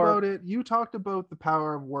talked power. about it. You talked about the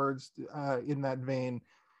power of words in that vein.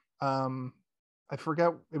 I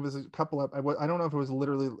forget, it was a couple of, I don't know if it was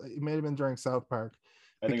literally, it may have been during South Park.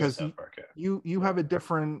 I think it was South Park, yeah. You have a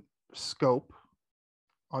different scope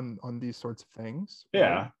on these sorts of things. Right?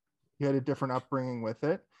 Yeah. You had a different upbringing with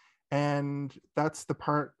it. And that's the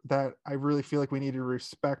part that I really feel like we need to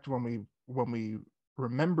respect when we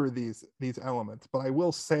remember these elements. But I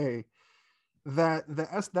will say that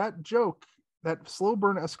that joke, that slow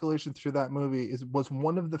burn escalation through that movie was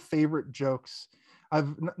one of the favorite jokes.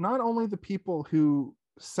 I've not only the people who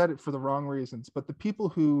said it for the wrong reasons, but the people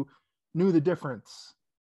who knew the difference,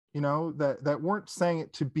 that weren't saying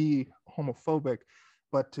it to be homophobic,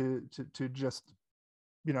 but to just,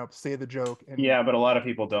 say the joke. And yeah, but a lot of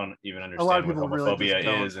people don't even understand what homophobia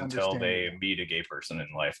really is until they meet a gay person in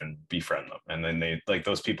life and befriend them. And then they, like,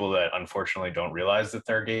 those people that unfortunately don't realize that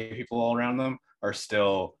there are gay people all around them are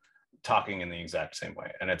still talking in the exact same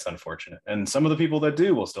way, and it's unfortunate. And some of the people that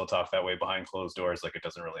do will still talk that way behind closed doors, like it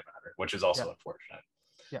doesn't really matter, which is also unfortunate.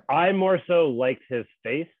 Yeah, I more so liked his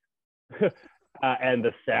face and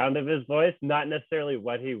the sound of his voice, not necessarily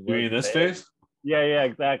what he would. You mean this face? Yeah,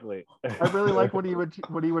 exactly. I really like when he would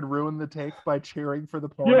ruin the take by cheering for the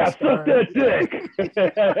porn Suck star. that dick.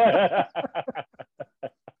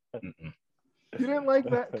 You didn't like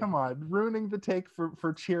that? Come on, ruining the take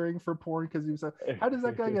for cheering for porn because he was how does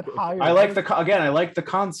that guy get hired? I like the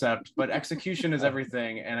concept, but execution is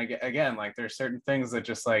everything. And again, like, there's certain things that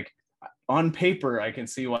just, like, on paper I can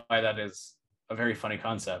see why that is a very funny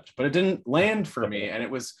concept, but it didn't land for me, and it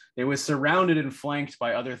was surrounded and flanked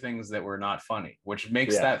by other things that were not funny, which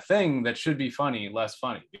makes that thing that should be funny less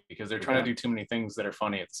funny, because they're trying to do too many things that are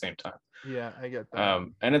funny at the same time. Yeah, I get that.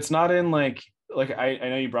 And it's not in like I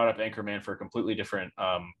know you brought up Anchorman for a completely different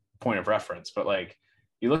point of reference, but like,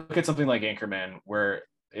 you look at something like Anchorman where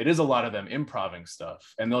it is a lot of them improving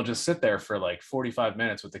stuff, and they'll just sit there for like 45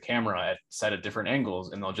 minutes with the camera set at different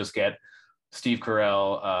angles, and they'll just get Steve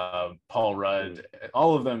Carell, Paul Rudd,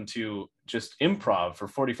 all of them to just improv for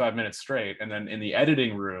 45 minutes straight. And then in the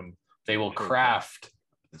editing room, they will craft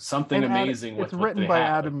something amazing. It's written by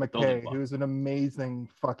Adam McKay, who's an amazing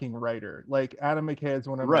fucking writer. Like, Adam McKay is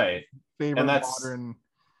one of my favorite modern.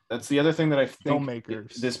 That's the other thing that I think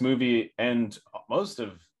filmmakers. This movie and most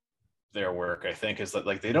of their work, I think, is that,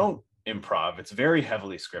 like, they don't improv. It's very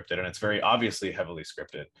heavily scripted, and it's very obviously heavily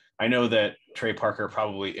scripted. I know that Trey Parker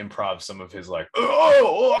probably improvs some of his like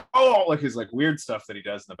like his like weird stuff that he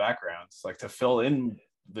does in the backgrounds, like to fill in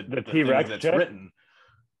the T-Rex that's written.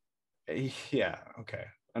 Yeah, okay.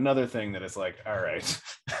 Another thing that is like, all right.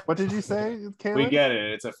 What did you say, Caleb? We get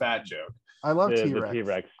it. It's a fat joke. I love T-Rex.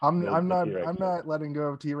 T-Rex. I'm not letting go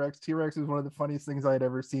of T-Rex. T-Rex is one of the funniest things I had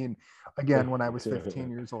ever seen. Again, when I was 15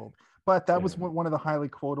 years old. But that was one of the highly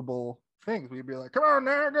quotable things. We'd be like, "Come on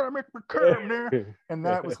now, I gotta make my curve now," and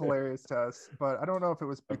that was hilarious to us. But I don't know if it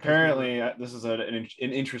was apparently this is an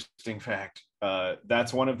interesting fact.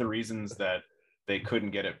 That's one of the reasons that they couldn't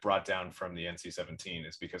get it brought down from the NC-17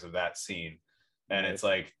 is because of that scene. and Nice. it's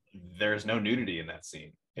like there's no nudity in that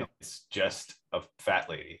scene. It's just a fat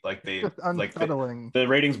lady. Like they Just like unsettling. the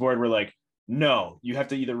ratings board were like, no, you have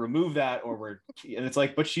to either remove that or we're, and it's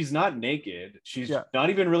like, but she's not naked. She's not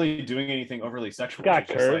even really doing anything overly sexual.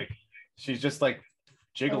 She's just like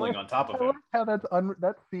jiggling on top of him. I like how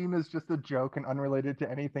that scene is just a joke and unrelated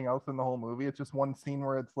to anything else in the whole movie. It's just one scene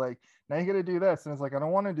where it's like, now you got to do this, and it's like, I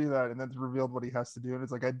don't want to do that, and then it's revealed what he has to do, and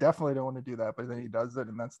it's like, I definitely don't want to do that, but then he does it,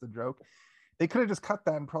 and that's the joke. They could have just cut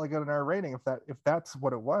that and probably got an R rating if that's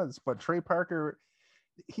what it was. But Trey Parker,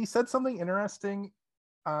 he said something interesting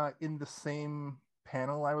in the same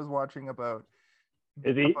panel I was watching about.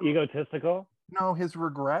 Is he egotistical? No, his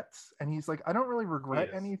regrets, and he's like, I don't really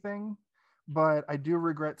regret anything, but I do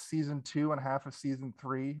regret season 2 and half of season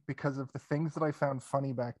 3 because of the things that I found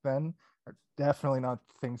funny back then are definitely not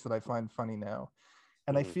things that I find funny now.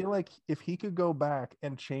 And I feel like if he could go back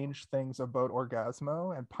and change things about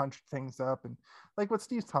Orgazmo and punch things up, and like what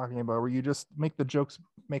Steve's talking about, where you just make the jokes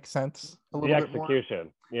make sense a little bit more.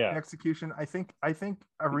 The execution. I think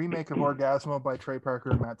a remake of Orgazmo by Trey Parker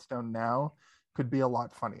and Matt Stone now could be a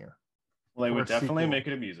lot funnier. Well, they would definitely make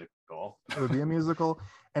it a musical. It would be a musical,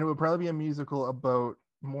 and it would probably be a musical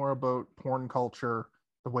more about porn culture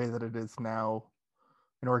the way that it is now.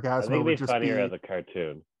 And Orgazmo I think it'd would be just funnier as a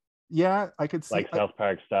cartoon. Yeah, I could see like South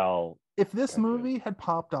Park style. If this movie had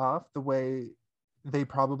popped off the way they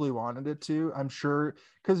probably wanted it to, I'm sure,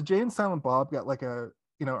 because Jay and Silent Bob got like a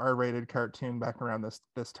R-rated cartoon back around this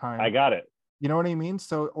time. I got it. You know what I mean?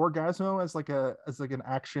 So Orgazmo as like an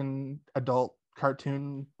action adult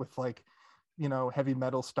cartoon with like heavy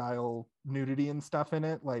metal style nudity and stuff in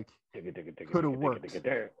it, like could have worked.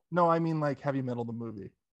 No, I mean like heavy metal the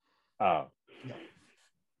movie. Oh. Yeah.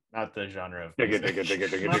 Not the genre of music.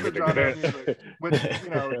 Not the genre of music, which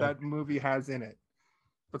that movie has in it.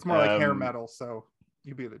 It's more like hair metal, so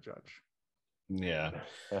you be the judge. Yeah.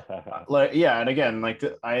 And again, like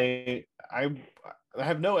I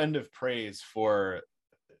have no end of praise for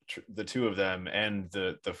the two of them and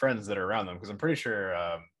the friends that are around them, because I'm pretty sure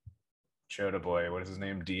Chota Boy, what is his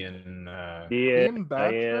name? Dian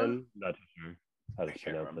Batcher? Not too sure. I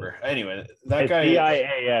can't remember. Anyway, that guy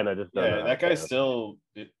Dian. I just don't know. That guy still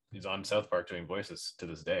he's on South Park doing voices to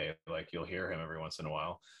this day. Like you'll hear him every once in a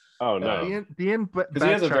while. Oh no, Dian, because he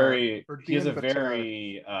has a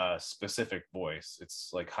very specific voice. It's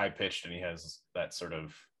like high pitched, and he has that sort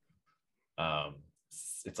of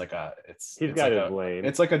it's like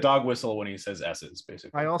a dog whistle when he says S's,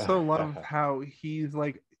 basically. I also love how he's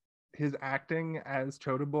like his acting as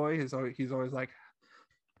Chota Boy. He's always like,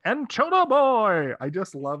 and Chota Boy. I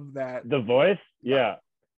just love that. The voice, yeah,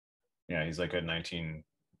 he's like a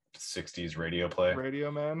 1960s radio play.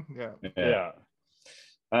 Radio man, yeah.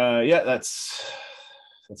 That's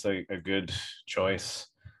a good choice,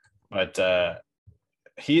 but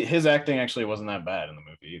his acting actually wasn't that bad in the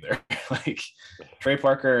movie either. Like Trey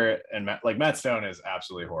Parker and Matt Stone is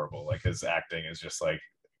absolutely horrible. Like his acting is just like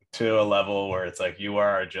to a level where it's like you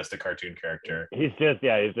are just a cartoon character. He's just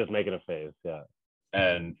making a face, yeah.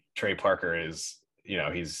 And Trey Parker is,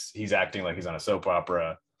 he's acting like he's on a soap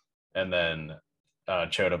opera, and then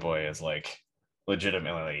Chota Boy is like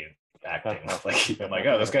legitimately acting. Like I'm like,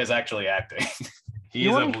 oh, this guy's actually acting.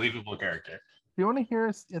 He's a believable character. Do you want to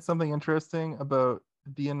hear something interesting about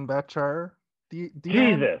Dian Batcher?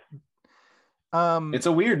 Jesus. It's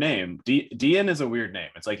a weird name. Dian is a weird name.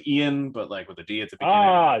 It's like Ian, but like with a D at the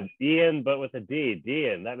beginning. Ian, but with a D.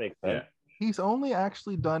 Dian. That makes sense. Yeah. He's only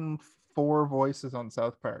actually done 4 voices on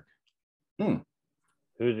South Park. Who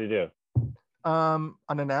does he do? An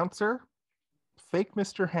announcer, fake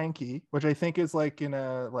Mr. Hanky, which I think is like in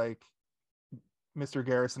a like Mr.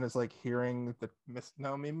 Garrison is like hearing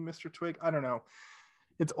maybe Mr. Twig. I don't know.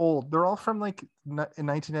 It's old. They're all from like in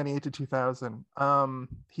 1998 to 2000.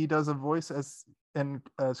 He does a voice as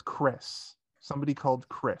Chris. Somebody called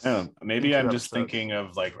Chris. Oh, maybe I'm just thinking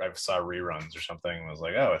of like I saw reruns or something. I was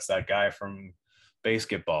like, oh, it's that guy from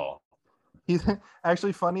Basketball. He's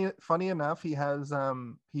actually funny enough. He has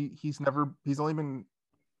he's only been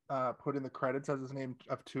put in the credits as his name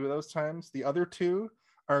of 2 of those times. The other 2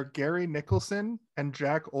 are Gary Nicholson and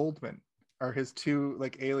Jack Oldman are his 2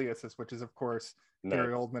 like aliases, which is of course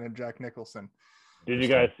Gary Oldman and Jack Nicholson. Did you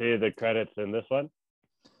guys see the credits in this one?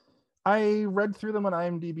 I read through them on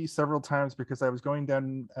IMDb several times because I was going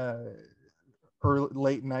down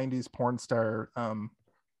late 90s porn star.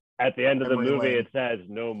 At the end of the movie, it says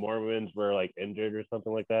no Mormons were like injured or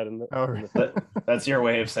something like that. That's your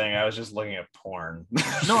way of saying I was just looking at porn.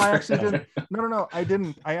 No, I actually didn't. No, I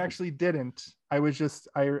didn't. I actually didn't. I was just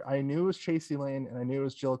I knew it was Chasey Lane and I knew it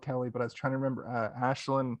was Jill Kelly, but I was trying to remember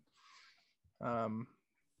Ashlyn.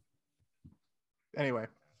 Anyway,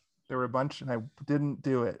 there were a bunch, and I didn't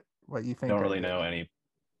do it. What you think? Don't really know any.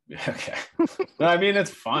 Okay. No, I mean,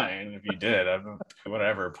 it's fine if you did.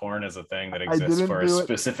 Whatever. Porn is a thing that exists for a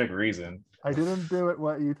specific reason. I didn't do it.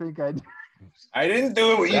 What you think I did? I didn't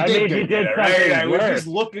do it. What you did. He did something right? I was worse. just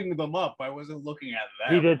looking them up. I wasn't looking at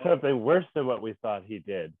that. He did something worse than what we thought he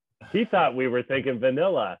did. He thought we were thinking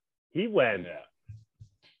vanilla. He went. Yeah.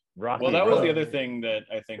 Rocky Well, that was Road. the other thing that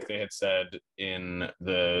I think they had said in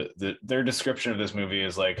their description of this movie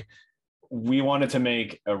is like, we wanted to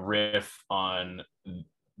make a riff on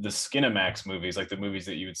the Skinamax movies, like the movies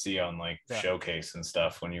that you would see on like Showcase and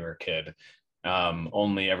stuff when you were a kid.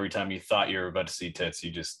 Only every time you thought you were about to see tits,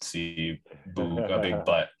 you just see a big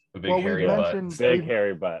butt, a big hairy butt. Big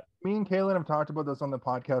hairy butt. Me and Kaylin have talked about this on the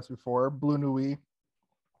podcast before. Blue Nuit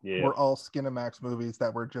were all Skinamax movies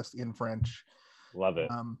that were just in French. Love it.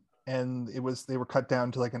 And they were cut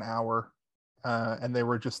down to like an hour, and they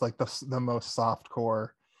were just like the most soft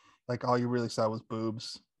core. Like all you really saw was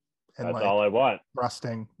boobs. And that's like, all I want.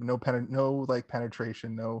 Thrusting, no like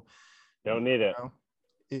penetration, no. Don't need it.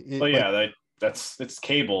 Well, yeah, it's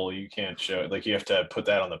cable. You can't show it. Like you have to put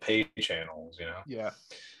that on the pay channels, you know. Yeah.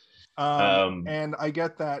 And I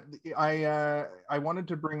get that. I wanted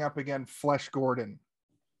to bring up again Flesh Gordon.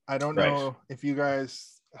 I don't know if you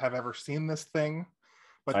guys have ever seen this thing,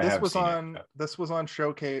 but this was on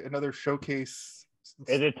Showcase, another Showcase.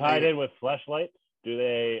 Is it tied in with Fleshlights?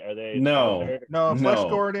 Are they no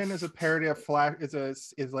Flesh Gordon is a parody of Flash,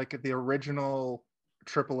 is like the original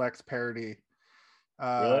XXX parody.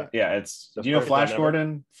 Really? Yeah, it's Flash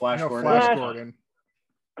Gordon? Flash Gordon.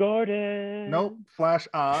 Gordon. Nope. Flash.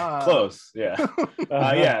 Close. Yeah.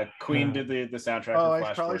 Yeah. Queen did the soundtrack. Oh, for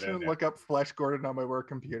Flash I probably Gordon, shouldn't look up Flash Gordon on my work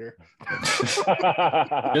computer.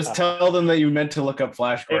 Just tell them that you meant to look up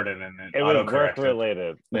Flash Gordon and it was work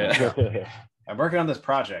related. Yeah. I'm working on this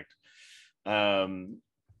project.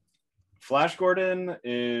 Flash Gordon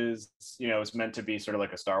is, it's meant to be sort of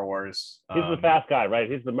like a Star Wars. He's the fast guy, right?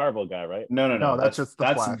 He's the Marvel guy, right? No. That's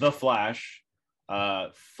the Flash.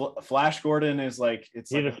 Flash Gordon is like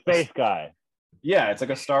he's like a space guy. Yeah, it's like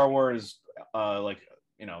a Star Wars, like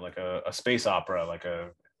a space opera, like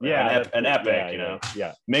an epic.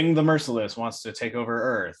 Yeah. Ming the Merciless wants to take over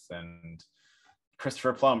Earth, and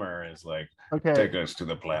Christopher Plummer is like, take us to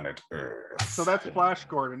the planet Earth. So that's Flash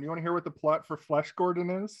Gordon. You want to hear what the plot for Flash Gordon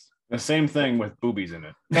is? The same thing with boobies in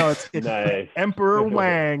it. No, it's nice. Emperor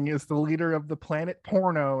Wang is the leader of the planet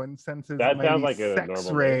Porno and sends his sex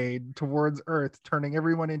raid towards Earth, turning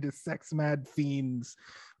everyone into sex-mad fiends.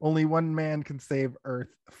 Only one man can save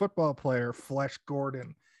Earth, a football player, Flesh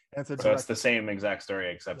Gordon. And so it's the same exact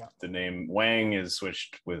story, except the name Wang is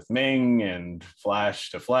switched with Ming, and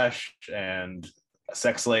Flash to Flesh, and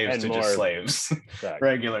sex slaves and to just slaves.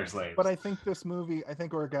 Regular slaves. But I think this movie,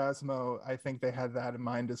 Orgazmo, I think they had that in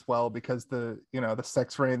mind as well, because the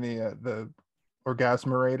sex ray and the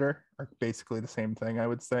orgasmerator are basically the same thing, I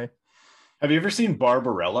would say. Have you ever seen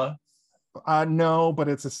Barbarella? No, but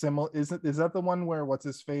it's a similar. Is that the one where what's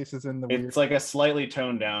his face is in the? It's like a slightly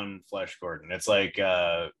toned down Flesh Gordon. It's like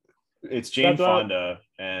it's Jane Fonda,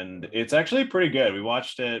 and it's actually pretty good. We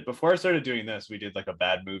watched it before I started doing this. We did like a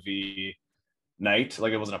bad movie night.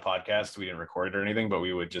 Like it wasn't a podcast, we didn't record it or anything, but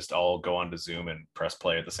we would just all go onto Zoom and press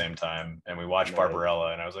play at the same time, and we watched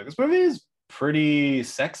Barbarella, and I was like, this movie is pretty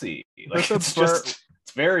sexy. Like it's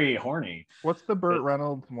very horny. What's the Burt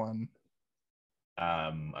Reynolds one?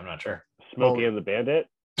 I'm not sure. Smokey and the Bandit?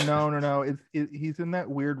 No. He's in that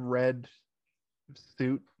weird red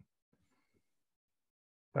suit.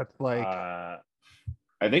 That's like I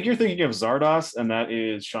think you're thinking of Zardos, and that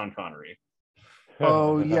is Sean Connery.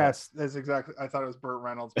 Oh yes, that's exactly. I thought it was Burt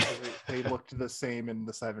Reynolds because they looked the same in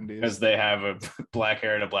the 70s. As they have a black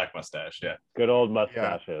hair and a black mustache. Yeah. Good old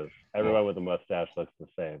mustaches. Yeah. Everyone with a mustache looks the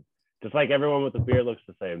same. Just like everyone with a beard looks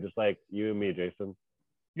the same. Just like you and me, Jason.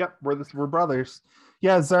 Yep, we're brothers.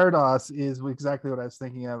 Yeah, Zardos is exactly what I was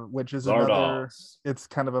thinking of, which is another. It's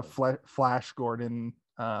kind of a Flash Gordon.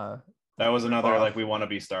 That was another like we want to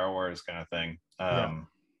be Star Wars kind of thing.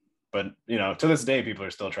 But to this day, people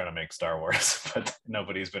are still trying to make Star Wars, but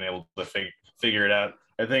nobody's been able to figure it out.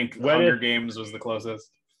 I think Hunger Games was the closest.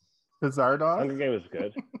 The Zardos? Hunger Games is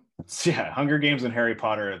good. Yeah, Hunger Games and Harry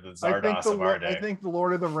Potter are the Zardos of our day. I think The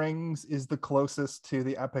Lord of the Rings is the closest to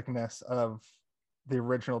the epicness of the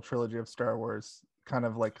original trilogy of Star Wars. Kind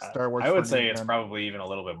of like Star Wars. I would say it's probably even a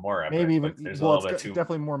little bit more epic. Maybe even like there's a little bit too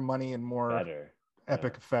definitely more money and more better.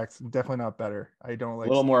 Epic effects. Definitely not better. I don't like a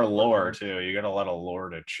little more lore too. You got a lot of lore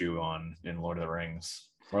to chew on in Lord of the Rings.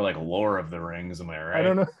 More like Lore of the Rings, am I right? I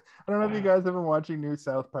don't know if you guys have been watching new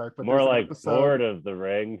South Park, but more like Lord of the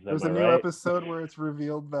Rings. There's a new episode where it's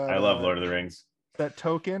revealed that I love Lord of the Rings. that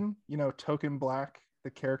Token, Token Black,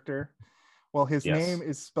 the character. Well, his Yes. name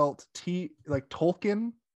is spelt T like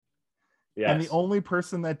Tolkien. Yes. And the only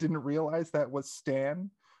person that didn't realize that was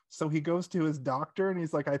Stan. So he goes to his doctor and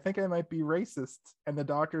he's like, I think I might be racist. And the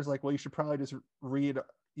doctor's like, well, you should probably just read,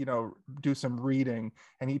 do some reading.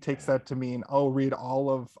 And he takes that to mean, read all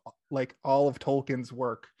of Tolkien's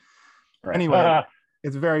work. Right. Anyway,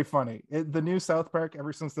 it's very funny. The new South Park,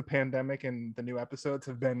 ever since the pandemic and the new episodes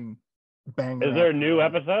have been banging. Is there a new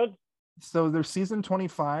episode? So there's season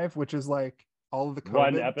 25, which is like all of the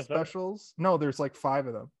One COVID episode? specials. No, there's like 5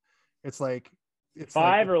 of them. It's 5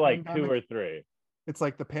 like or like pandemic, 2 or 3. It's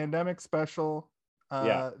like the pandemic special,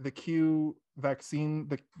 the Q vaccine,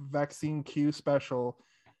 the vaccine Q special,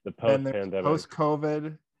 The post-pandemic,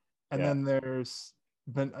 post-COVID, and then there's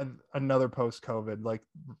another post-COVID, like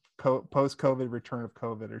post-COVID return of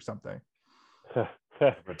COVID or something.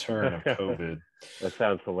 Return of COVID. That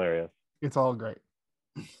sounds hilarious. It's all great.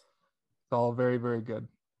 It's all very, very good.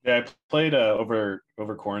 Yeah, I played over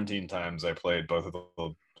quarantine times. I played both of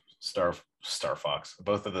the Star Fox,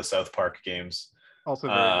 both of the South Park games. Also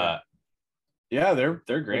very good. Yeah,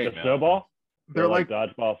 they're great. With the snowball? They're like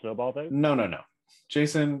dodgeball snowball thing? No.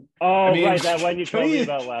 Jason. Oh, right, that one you told me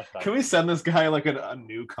about last time. Can we send this guy like a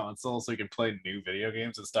new console so he can play new video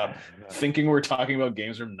games and stop thinking we're talking about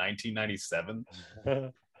games from 1997?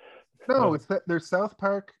 No, there's South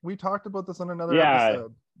Park. We talked about this on another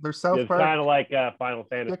episode. There's South it's Park. Kind of like Final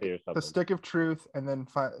Fantasy or something. The Stick of Truth, and then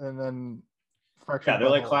yeah, they're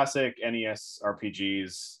like classic NES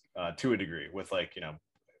RPGs to a degree, with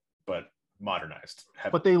but modernized.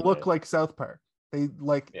 But they look like South Park. They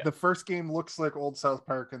the first game looks like old South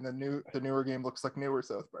Park, and the newer game looks like newer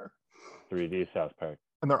South Park. 3D South Park.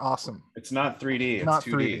 And they're awesome. It's not 3D. It's not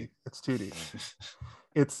 2D. 3D. It's 2D.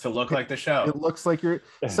 It's to look like the show. It looks like you're.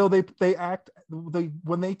 So when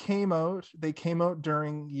they came out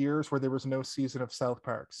during years where there was no season of South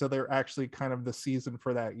Park. So they're actually kind of the season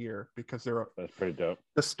for that year because that's pretty dope.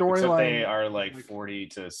 The storyline, they are like 40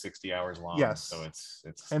 to 60 hours long. Yes. So it's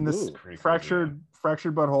and this Fractured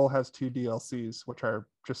Butthole has 2 DLCs, which are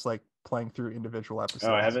just like playing through individual episodes.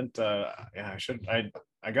 Oh, I haven't. I should. I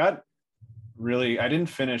didn't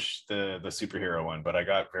finish the superhero one, but I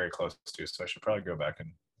got very close to, so I should probably go back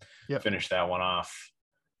and finish that one off.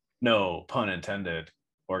 No pun intended.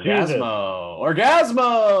 Orgazmo.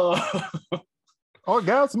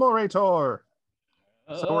 Orgasmorator.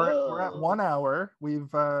 So we're at 1 hour.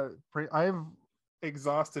 I've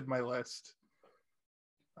exhausted my list.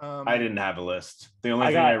 I didn't have a list. The only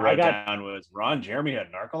thing I wrote down was Ron Jeremy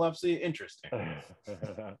had narcolepsy. Interesting.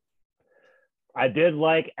 I did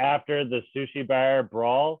like after the sushi bar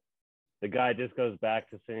brawl, the guy just goes back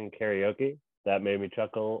to singing karaoke. That made me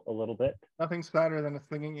chuckle a little bit. Nothing's sadder than a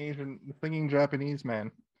singing Japanese man.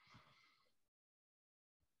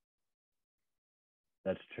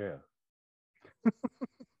 That's true.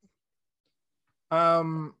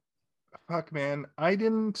 Fuck, man. I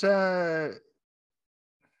didn't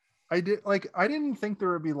think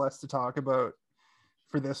there would be less to talk about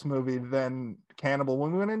for this movie than Cannibal.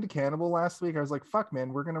 When we went into Cannibal last week, I was like, fuck,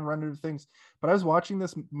 man, we're gonna run into things. But I was watching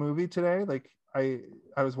this movie today, like I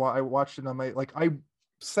watched it on my, like, I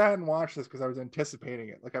sat and watched this because I was anticipating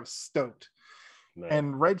it, like I was stoked. Nice.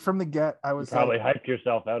 And right from the get, I was probably hyped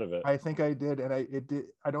yourself out of it. I think I did, and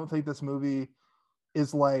I don't think this movie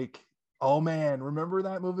is like, oh man, remember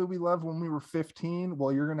that movie we loved when we were 15?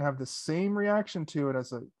 Well, you're gonna have the same reaction to it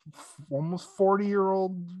as a almost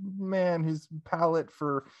 40-year-old man whose palate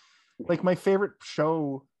for, like, my favorite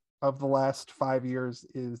show of the last 5 years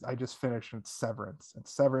is, I just finished, it's Severance. And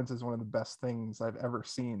Severance is one of the best things I've ever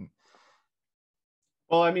seen.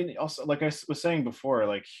 Well, I mean, also, like I was saying before,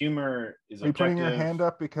 like, humor is. Are you putting your hand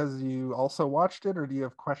up because you also watched it, or do you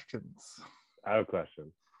have questions? I have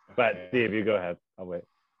questions, but Steve, you go ahead. I'll wait.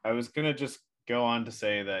 I was gonna just go on to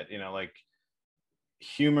say that, like,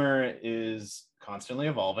 humor is constantly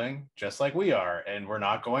evolving, just like we are, and we're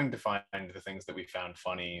not going to find the things that we found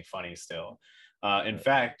funny still. In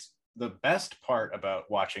fact, the best part about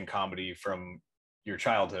watching comedy from your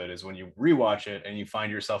childhood is when you rewatch it and you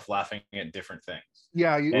find yourself laughing at different things.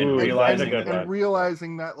 Yeah,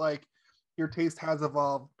 realizing that, like, your taste has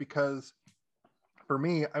evolved, because for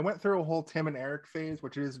me, I went through a whole Tim and Eric phase,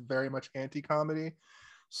 which is very much anti-comedy.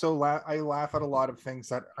 So I laugh at a lot of things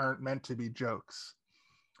that aren't meant to be jokes.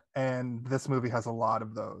 And this movie has a lot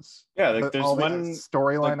of those. Yeah, like there's one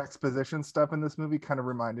storyline, like, exposition stuff in this movie kind of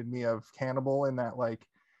reminded me of Cannibal, in that, like,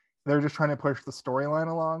 they're just trying to push the storyline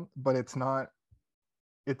along, but it's not,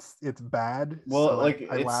 it's bad. Well, so like,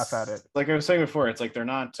 I laugh at it. Like I was saying before, it's like they're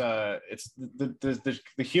not it's the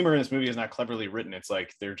humor in this movie is not cleverly written. It's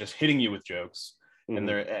like they're just hitting you with jokes,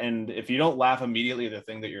 And if you don't laugh immediately at the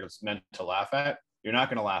thing that you're meant to laugh at, you're not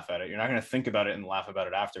going to laugh at it. You're not going to think about it and laugh about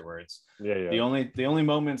it afterwards. The only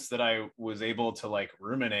moments that I was able to like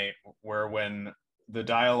ruminate were when the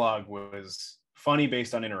dialogue was funny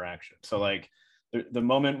based on interaction. So like the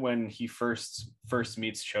moment when he first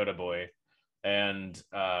meets Chota Boy, and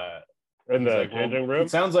in the changing room,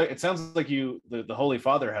 it sounds like you the Holy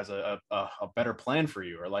Father has a better plan for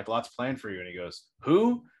you, or like lots planned for you. And he goes,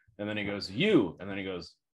 who? And then he goes, you. And then he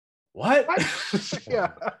goes, what?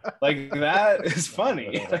 Yeah. Like that is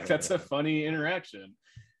funny. Like that's a funny interaction.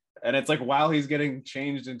 And it's like while he's getting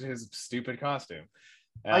changed into his stupid costume.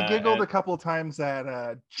 I giggled a couple of times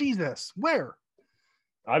at Jesus, where?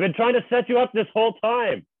 I've been trying to set you up this whole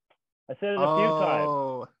time. I said it a few times.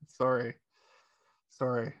 Oh, sorry.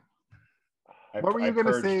 What were you going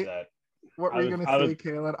to say? What were you going to say,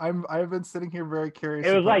 Kaylin? I've been sitting here very curious.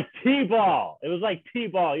 It was like T-ball. It was like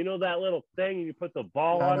T-ball. You know that little thing and you put the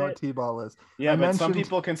ball on it? I know what T-ball is. Yeah, but some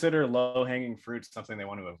people consider low-hanging fruit something they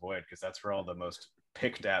want to avoid because that's where all the most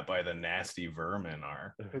picked at by the nasty vermin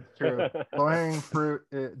are. It's true. Low-hanging fruit,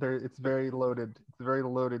 it's very loaded. It's a very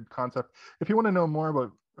loaded concept. If you want to know more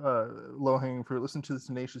about low-hanging fruit, listen to the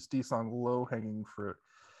Tenacious D song "Low-Hanging Fruit"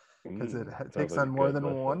 because it takes on more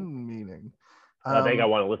than one meaning. I think I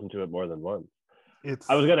want to listen to it more than once.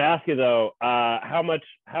 I was going to ask you though, how much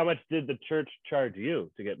did the church charge you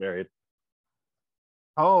to get married?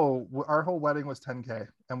 Oh, our whole wedding was $10K,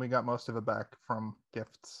 and we got most of it back from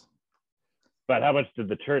gifts. But how much did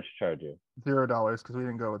the church charge you? $0 because we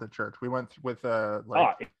didn't go with the church. We went with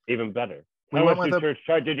even better. How much did church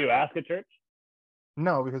charge? Did you ask a church?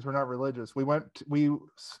 No, because we're not religious. We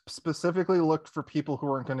specifically looked for people who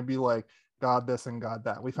weren't going to be like God this and God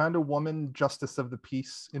that. We found a woman justice of the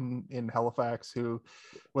peace in Halifax who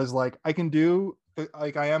was like, I can do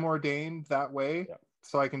like I am ordained that way,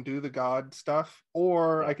 so I can do the God stuff,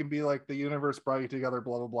 or I can be like the universe brought you together,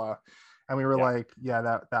 blah blah blah. And we were like,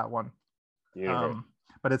 yeah, that one.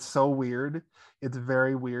 But it's so weird. It's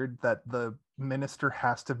very weird that the minister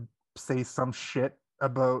has to say some shit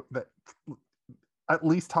about that. At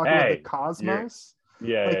least talk about the cosmos.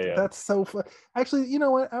 That's so fun. Actually, you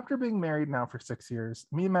know what? After being married now for 6 years,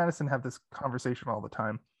 me and Madison have this conversation all the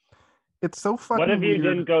time. It's so fucking. What if you weird.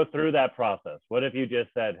 didn't go through that process? What if you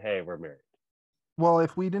just said, "Hey, we're married"? Well,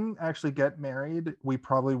 if we didn't actually get married, we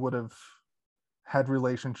probably would have had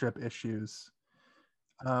relationship issues.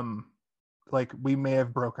 Like we may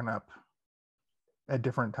have broken up at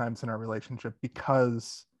different times in our relationship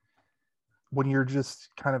because when you're just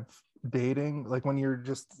kind of dating, like when you're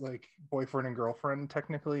just like boyfriend and girlfriend,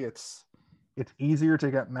 technically it's easier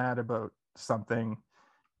to get mad about something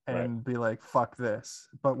and be like fuck this.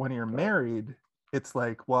 But when you're married, it's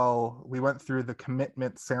like, well, we went through the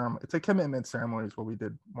commitment ceremony. It's a commitment ceremony is what we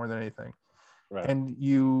did more than anything. And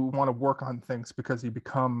you want to work on things because you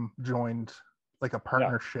become joined like a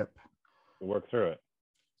partnership. Work through it.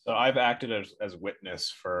 So I've acted as witness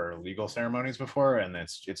for legal ceremonies before, and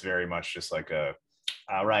it's very much just like a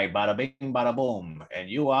all right, bada bing, bada boom, and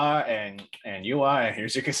you are, and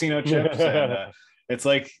here's your casino chips, and it's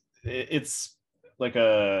like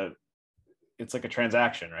a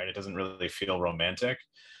transaction, right? It doesn't really feel romantic,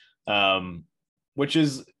 which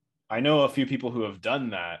is, I know a few people who have done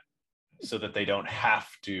that so that they don't have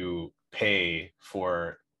to pay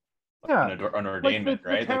for an ordainment,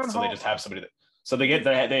 right? So they just have somebody so they get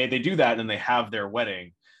they do that, and then they have their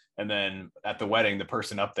wedding. And then at the wedding, the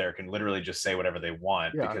person up there can literally just say whatever they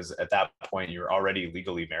want because at that point you're already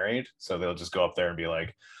legally married. So they'll just go up there and be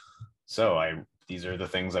like, these are the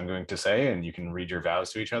things I'm going to say, and you can read your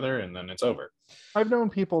vows to each other, and then it's over. I've known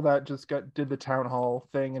people that just did the town hall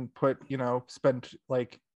thing and spent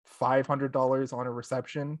like $500 on a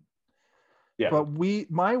reception. Yeah. But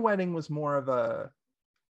my wedding was more of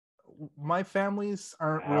my families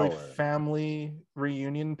aren't really family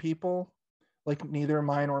reunion people. Like neither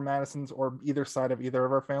mine or Madison's or either side of either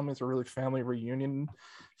of our families are really family reunion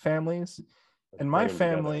families. And my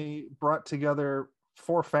family brought together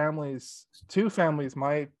two families,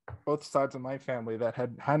 both sides of my family that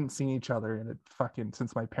hadn't seen each other in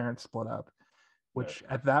since my parents split up, which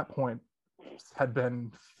at that point had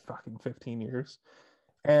been fucking 15 years.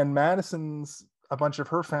 And Madison's, a bunch of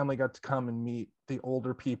her family got to come and meet the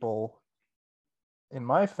older people in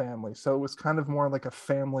my family. So it was kind of more like a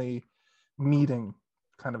family meeting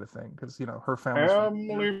kind of a thing because her family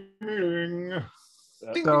meeting.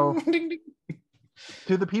 So ding, ding.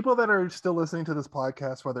 To the people that are still listening to this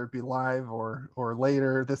podcast, whether it be live or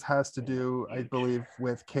later, this has to do, I believe,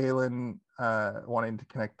 with Kaylin wanting to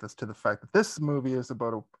connect this to the fact that this movie is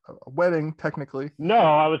about a wedding, technically. No,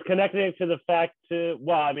 I was connecting it to the fact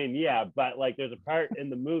but like there's a part in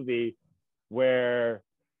the movie where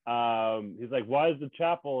he's like, why is the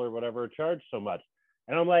chapel or whatever charge so much?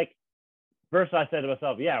 And I'm like, first I said to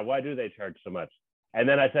myself, yeah, why do they charge so much? And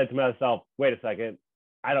then I said to myself, wait a second,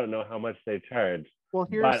 I don't know how much they charge. Well,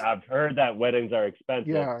 but I've heard that weddings are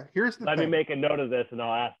expensive. Yeah, here's the thing. Let me make a note of this and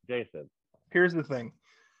I'll ask Jason. Here's the thing.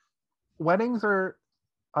 Weddings are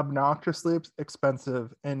obnoxiously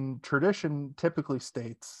expensive, and tradition typically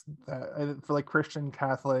states that for like Christian,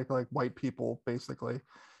 Catholic, like white people, basically,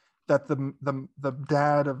 that the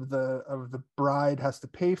dad of the bride has to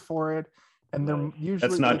pay for it, and they're usually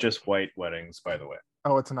that's not just white weddings, by the way.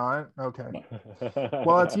 Oh, it's not? Okay.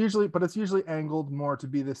 Well, it's usually angled more to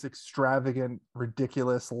be this extravagant,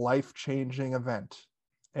 ridiculous, life-changing event.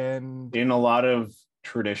 And in a lot of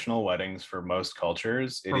traditional weddings for most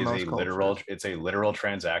cultures, it's a literal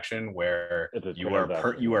transaction where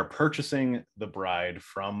you are purchasing the bride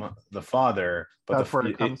from the father, but that's where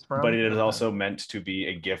it comes from. But it is also meant to be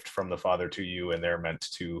a gift from the father to you, and they're meant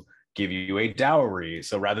to give you a dowry.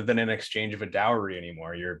 So rather than an exchange of a dowry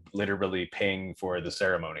anymore, you're literally paying for the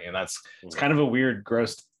ceremony. And it's kind of a weird,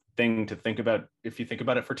 gross thing to think about if you think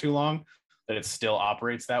about it for too long, that it still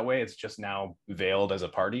operates that way. It's just now veiled as a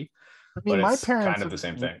party. I mean, my parents kind of the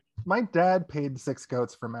same thing. My dad paid 6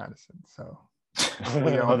 goats for Madison, so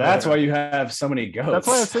well, that's why you have so many goats. That's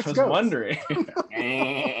why I have 6 goats. I was wondering.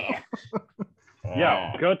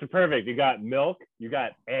 Yeah, goats are perfect. You got milk, you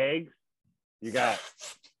got eggs, you got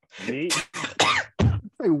meat.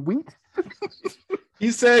 Say wheat?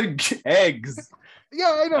 He said eggs.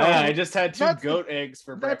 Yeah, I know. I just had 2 goat eggs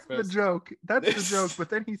for breakfast. That's the joke. That's the joke. But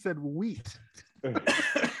then he said wheat.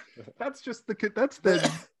 That's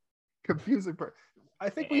the confusing part. I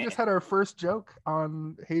think we just had our first joke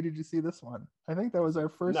on Hey, Did You See This One? I think that was our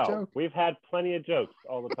first joke. We've had plenty of jokes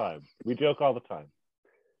all the time. We joke all the time.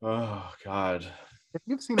 Oh God. If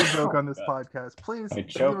you've seen a joke on this podcast, please. I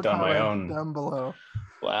choked on my own down below.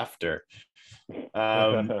 Laughter.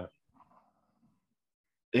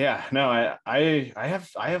 Yeah, no, I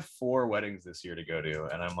have 4 weddings this year to go to,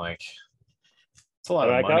 and I'm like, it's a lot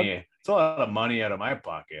of money. It's a lot of money out of my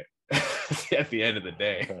pocket at the end of the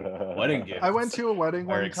day. Wedding gifts. I went to a wedding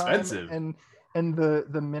one expensive. time, and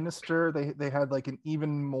the minister, they had like an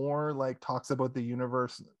even more like talks about the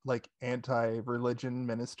universe, like anti-religion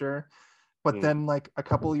minister. But then like a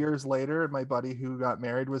couple years later, my buddy who got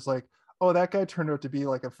married was like, oh, that guy turned out to be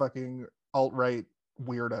like a fucking alt-right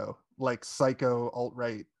weirdo, like psycho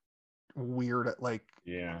alt-right weird, like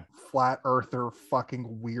flat earther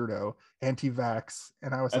fucking weirdo, anti-vax.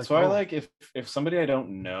 And I was that's like, why like if somebody I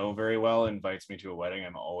don't know very well invites me to a wedding,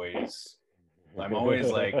 I'm always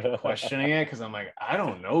like questioning it, because I'm like, I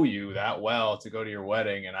don't know you that well to go to your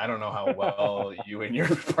wedding, and I don't know how well you and your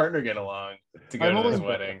partner get along to go to this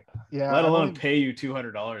wedding. Yeah, let alone pay you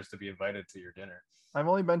 $200 to be invited to your dinner. I've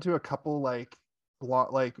only been to a couple like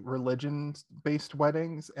religion-based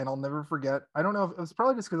weddings, and I'll never forget. I don't know if it was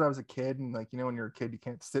probably just because I was a kid, and like, you know, when you're a kid you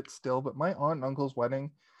can't sit still. But my aunt and uncle's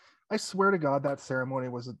wedding, I swear to God, that ceremony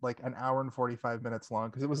was like an hour and 45 minutes long,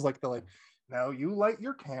 because it was like now you light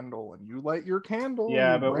your candle and you light your candle.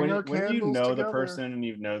 Yeah, but when you know together. The person and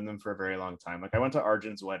you've known them for a very long time. Like I went to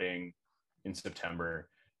Arjun's wedding in September,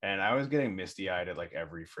 and I was getting misty-eyed at like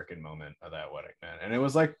every freaking moment of that wedding, man. And it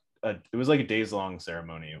was like a days-long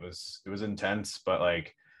ceremony. It was intense, but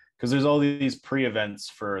like, because there's all these pre-events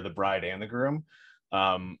for the bride and the groom.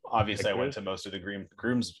 Obviously I went to most of the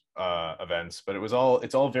groom's events, but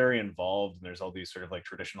it's all very involved, and there's all these sort of like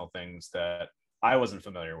traditional things that I wasn't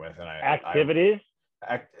familiar with. And activities?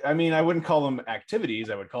 I mean, I wouldn't call them activities.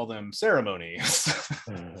 I would call them ceremonies.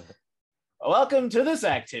 Welcome to this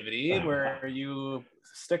activity where you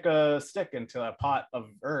stick a stick into a pot of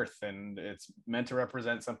earth, and it's meant to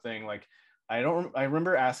represent something. Like I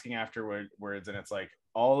remember asking afterwards, and it's like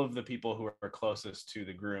all of the people who are closest to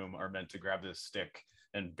the groom are meant to grab this stick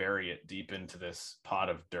and bury it deep into this pot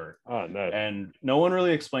of dirt. Oh, nice. And no one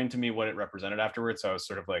really explained to me what it represented afterwards. So I was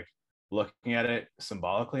sort of like looking at it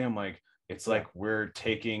symbolically. I'm like, it's like we're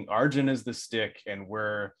taking Arjun as the stick, and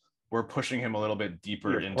we're pushing him a little bit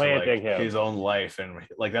deeper into like his own life, and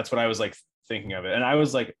like that's what I was like thinking of it. And I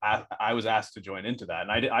was like, I was asked to join into that,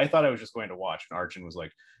 and I thought I was just going to watch. And Arjun was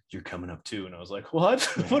like, "You're coming up too," and I was like, "What?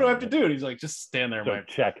 What do I have to do?" And he's like, "Just stand there.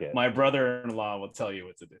 Check it. My brother-in-law will tell you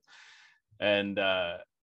what to do." And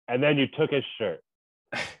then you took his shirt.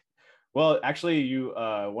 Well, actually, you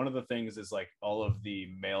one of the things is like all of the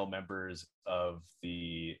male members of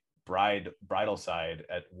the bridal side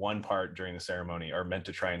at one part during the ceremony are meant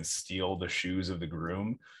to try and steal the shoes of the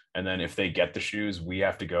groom, and then if they get the shoes, we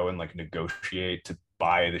have to go and like negotiate to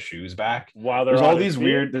buy the shoes back. While there's all these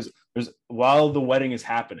weird there's while the wedding is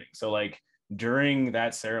happening. So like during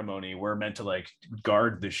that ceremony, we're meant to like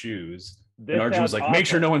guard the shoes. And Arjun was like, make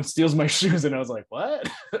sure no one steals my shoes. And I was like, what?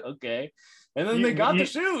 Okay. And then they got the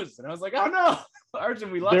shoes. And I was like, oh no,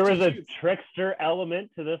 Arjun, we lost. There was a trickster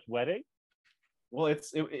element to this wedding. Well,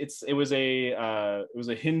 it was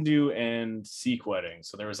a Hindu and Sikh wedding.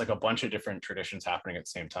 So there was like a bunch of different traditions happening at the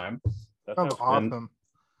same time. That sounds awesome.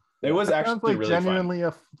 It was actually really genuinely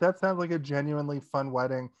fun. That sounds like a genuinely fun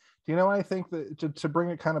wedding. Do you know what I think that to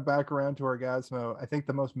bring it kind of back around to Orgazmo, I think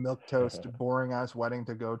the most milquetoast, boring ass wedding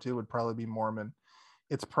to go to would probably be Mormon.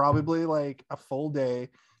 It's probably like a full day.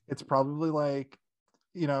 It's probably like,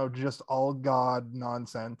 you know, just all God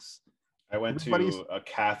nonsense. I went to a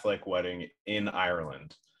Catholic wedding in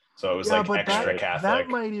Ireland. So it was like extra Catholic. That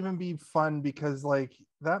might even be fun because like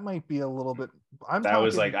that might be a little bit. I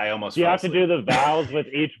almost. Do you have to do the vows with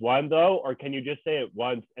each one though, or can you just say it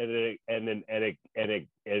once and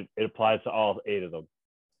it applies to all 8 of them?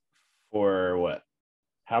 For what?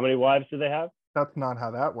 How many wives do they have? That's not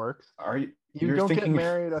how that works. Are you? You don't get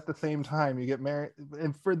married at the same time. You get married,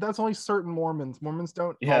 and that's only certain Mormons. Mormons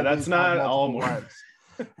don't. Yeah, that's not all Mormons.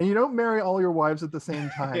 And you don't marry all your wives at the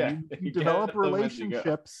same time. Yeah, you develop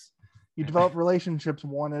relationships. You develop relationships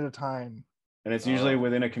one at a time. And it's usually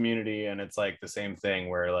within a community, and it's like the same thing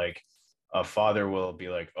where like a father will be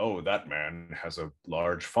like, oh, that man has a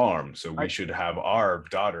large farm, so we should have our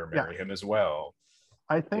daughter marry him as well.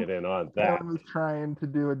 I think get in on that. I was trying to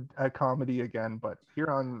do a comedy again, but here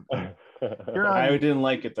on I didn't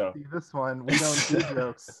like it though. This one we don't do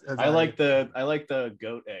jokes. I like the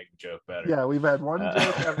goat egg joke better. Yeah, we've had one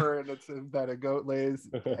joke ever, and it's that a goat lays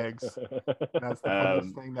eggs. That's the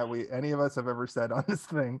funniest thing that any of us have ever said on this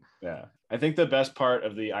thing. Yeah, I think the best part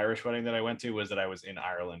of the Irish wedding that I went to was that I was in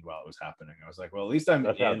Ireland while it was happening. I was like, well, at least I'm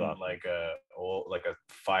in like a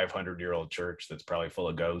 500-year-old church that's probably full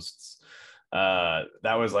of ghosts.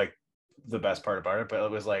 That was like the best part about it, but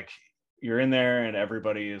it was like you're in there and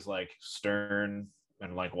everybody is like stern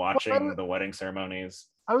and like watching the wedding ceremonies.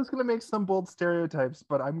 I was going to make some bold stereotypes,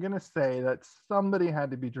 but I'm going to say that somebody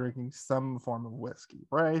had to be drinking some form of whiskey,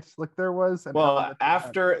 right? Like there was. It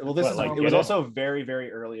was also very,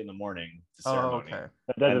 very early in the morning, the ceremony. Okay.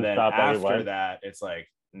 And then after that, it's like,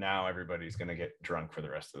 now everybody's going to get drunk for the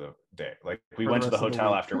rest of the day. Like we went to the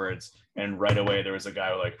hotel afterwards and right away there was a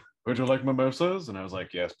guy like, would you like mimosas? And I was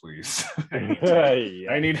like, yes, please.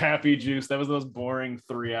 I need happy juice. That was the most boring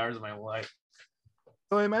 3 hours of my life.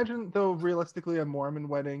 So I imagine, though, realistically, a Mormon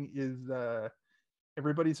wedding is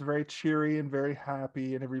everybody's very cheery and very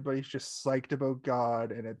happy, and everybody's just psyched about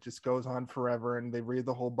God, and it just goes on forever, and they read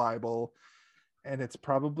the whole Bible, and it's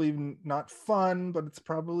probably not fun, but it's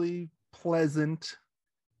probably pleasant.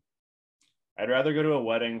 I'd rather go to a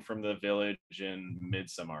wedding from the village in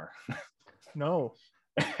Midsummer. No.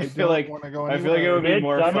 I feel like it would be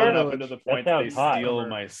more fun up into the point that they steal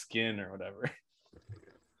my skin or whatever.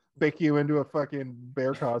 Bake you into a fucking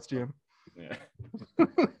bear costume. Yeah.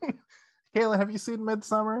 Caitlin, have you seen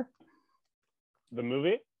Midsummer? The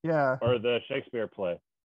movie? Yeah. Or the Shakespeare play?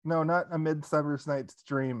 No, not A Midsummer's Night's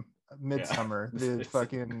Dream. Midsummer. Yeah. The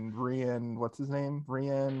fucking Rian, what's his name?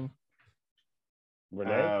 Rian.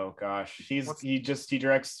 Renee? Oh gosh, he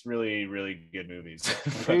directs really, really good movies,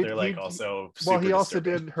 but they're like also super he also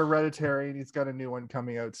disturbing. did Hereditary, and he's got a new one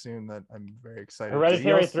coming out soon that I'm very excited.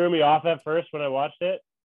 Hereditary threw me off at first when I watched it,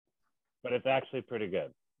 but it's actually pretty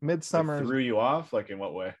good. Midsummer threw you off, like in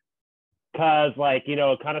what way? Because like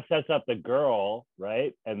it kind of sets up the girl,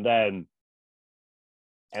 right, and then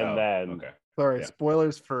okay. Sorry,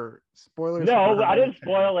 spoilers. No, I didn't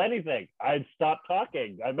spoil anything. I stopped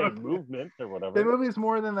talking. I made movements or whatever. The movie's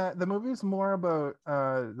more than that. The movie's more about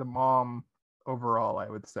the mom overall, I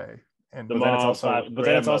would say. And then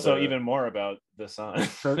it's also even more about the son.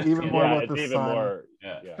 So even more about the even son. More,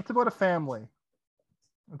 It's about a family.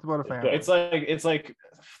 It's about a family. It's like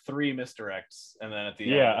 3 misdirects, and then at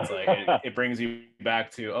the end, it's like it brings you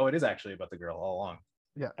back to it is actually about the girl all along.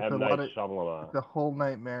 Yeah, it's a whole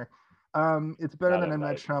nightmare. It's better than M.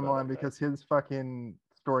 Night Shyamalan because his fucking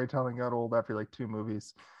storytelling got old after like 2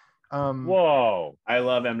 movies. Whoa! I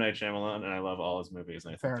love M. Night Shyamalan and I love all his movies,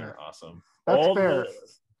 and I think they're awesome. That's fair.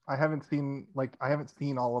 I haven't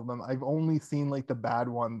seen all of them. I've only seen like the bad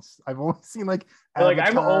ones. I've only seen like Avatar.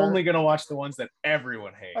 I'm only gonna watch the ones that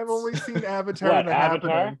everyone hates. I've only seen Avatar and The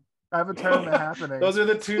Happening. Avatar and The Happening. Those are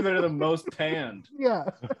the 2 that are the most panned. Yeah.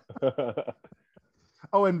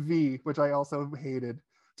 Oh, and V, which I also hated.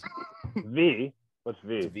 V? What's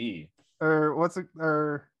V? It's V. Or what's it?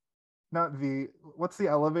 Or not V. What's the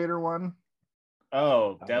elevator one?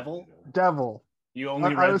 Oh, Devil. Devil. You only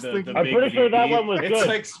I read was the thinking- I'm big pretty sure that V. one was It's good.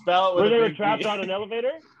 like spelled with Where a they were big trapped V. on an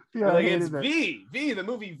elevator? Yeah, I Like hated it's it. V, the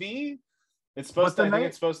movie V. It's supposed But to, the I think night-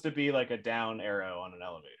 it's supposed to be like a down arrow on an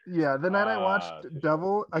elevator. Yeah, the night I Ah, watched okay.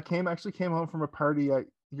 Devil, I actually came home from a party at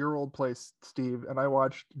your old place, Steve, and I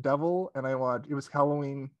watched Devil, and it was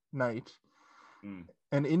Halloween night. Mm.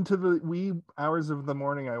 And into the wee hours of the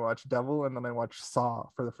morning, I watched Devil, and then I watched Saw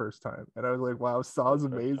for the first time. And I was like, wow, Saw is For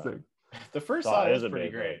the first amazing. time. The first Saw Saw is is pretty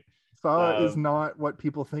amazing. great. Saw is Um, not what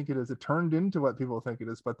people think it is. It turned into what people think it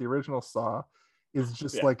is, but the original Saw is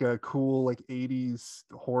just Yeah. like a cool, like 80s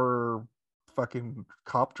horror fucking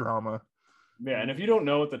cop drama. Yeah, and if you don't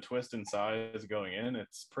know what the twist in Saw is going in,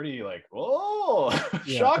 it's pretty like, whoa,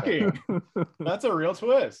 Yeah. shocking. That's a real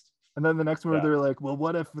twist. And then the next movie, Yeah. they're like, well,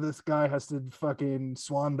 what if this guy has to fucking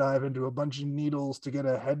swan dive into a bunch of needles to get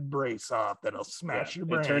a head brace off that'll smash your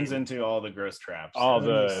brain? It turns into all the gross traps. All And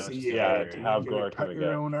then you the- see yeah, it, and how you gotta gore can cut we your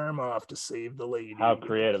get? own arm off to save the lady. How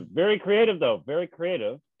creative. Very creative, though. Very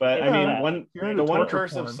creative. But I Yeah, mean, you're into the one torture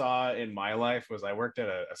curse porn. of Saw in my life was I worked at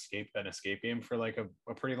an escape game for like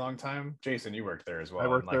a pretty long time. Jason, you worked there as well. I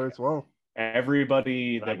worked and, like, there as well.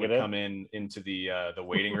 everybody Can I that would get in? come into the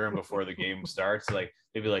waiting room before the game starts, like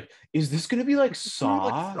they'd be like, "Is this gonna be like Saw?"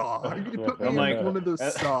 Like, Saw. You put me I'm in like, one of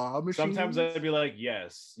those Saw machines. Sometimes I'd be like,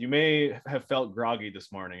 "Yes, you may have felt groggy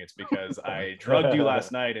this morning. It's because I drugged you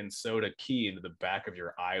last night and sewed a key into the back of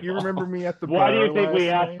your eyeball." You remember me at the Why do bar you think we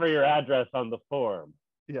last asked night? for your address on the form?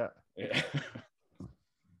 Yeah. Yeah.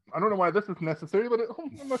 I don't know why this is necessary, but it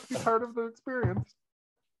must be part of the experience.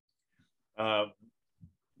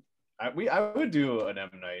 I would do an M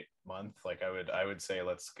Night month. Like I would say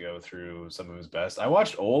let's go through some of his best. I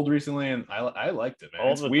watched Old recently and I liked it, man.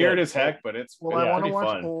 Old It's was weird good. as heck, but it's Well, it's I want to pretty watch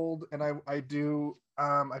fun. Old, and I do.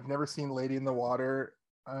 I've never seen Lady in the Water,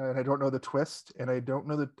 and I don't know the twist, and I don't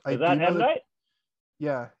know the. I Is that do know M. the, Night?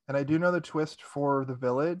 Yeah, and I do know the twist for The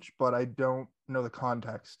Village, but I don't know the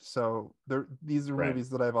context. So these are Right. movies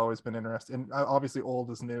that I've always been interested in. Obviously, Old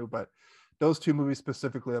is new, but those two movies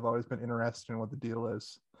specifically, I've always been interested in what the deal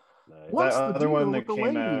is. Nice. What's That the other deal one with that the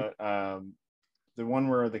came lady? out, the one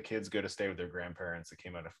where the kids go to stay with their grandparents, that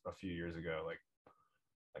came out a few years ago, like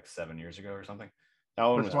 7 years ago or something. That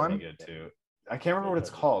one Which was one? really good too. I can't remember what it's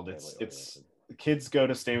called. It's the kids go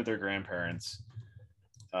to stay with their grandparents.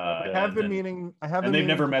 I have been and- meaning. I have and been they've meaning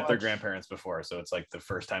never to met their watch- grandparents before, so it's like the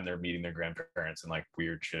first time they're meeting their grandparents, and like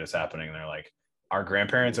weird shit is happening, and they're like, our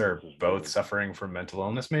grandparents are both suffering from mental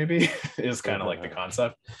illness, maybe. Is kind of like the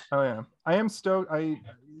concept. Oh yeah, I am stoked.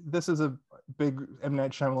 This is a big M.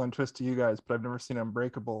 Night Shyamalan twist to you guys, but I've never seen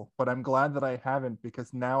Unbreakable. But I'm glad that I haven't,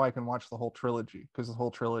 because now I can watch the whole trilogy, because the whole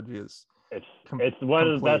trilogy is It's one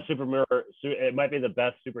of the best complete. it might be the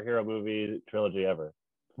best superhero movie trilogy ever.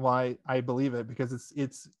 Why I believe it, because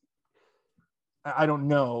it's I don't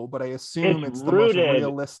know, but I assume It's it's the most rooted-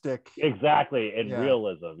 realistic. Exactly, in Yeah.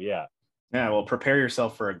 realism, yeah. Yeah, well, prepare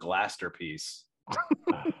yourself for a Glaster piece.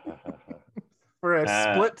 For a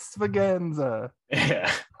Uh, split spaghenza.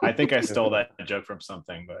 Yeah, I think I stole that joke from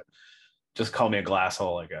something, but just call me a glass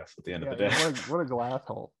hole, I guess, at the end of the day. What a glass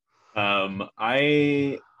hole.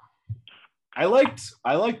 I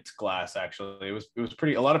liked Glass, actually. It was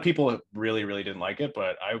pretty. A lot of people really didn't like it,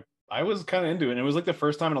 but I was kind of into it. And it was like the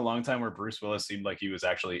first time in a long time where Bruce Willis seemed like he was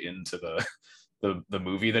actually into the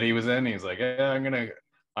movie that he was in. He's like, yeah, I'm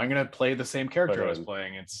gonna play the same character I was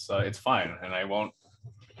playing. It's fine, and I won't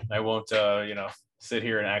sit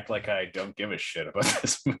here and act like I don't give a shit about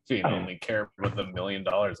this movie and only care about the $1 million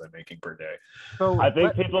I'm making per day. So I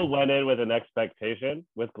think people went in with an expectation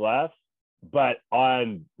with Glass, but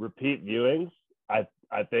on repeat viewings, I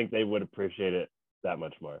think they would appreciate it that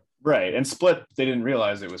much more. Right, and Split, they didn't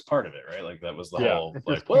realize it was part of it, right? Like that was the Yeah, whole it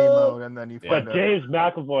like just came whoa. out, and then you Yeah. find But out. James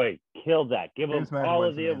McAvoy killed that. Give James him all McAvoy's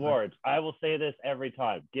of the amazing. awards. I will say this every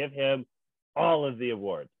time. Give him all of the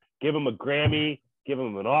awards. Give him a Grammy. Give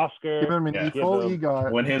him an Oscar. Give him an Yeah. full Give him-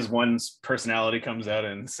 EGOT. When his one personality comes out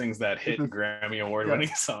and sings that hit This is- Grammy award-winning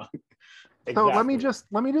song. So let me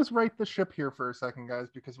Exactly. just right the ship here for a second,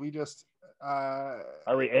 guys, because we just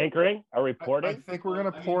Are we anchoring? Are we I porting? think we're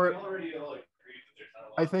gonna pour it.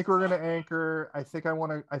 I think we're gonna anchor. I think I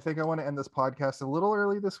want to end this podcast a little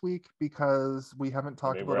early this week, because we haven't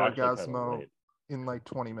talked I mean, we're about actually kinda Orgazmo late. in like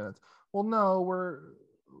 20 minutes. Well, no,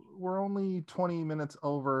 we're only 20 minutes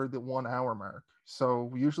over the 1 hour mark.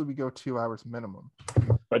 So usually we go 2 hours minimum.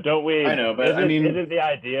 But don't we? I know, but I mean, isn't the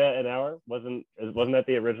idea an hour? Wasn't that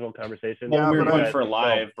the original conversation? Well, we were but going for a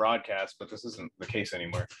live broadcast, but this isn't the case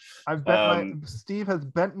anymore. I've bent Steve has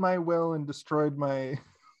bent my will and destroyed my.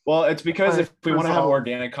 Well, it's because if we want to have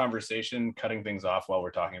organic conversation, cutting things off while we're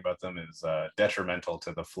talking about them is detrimental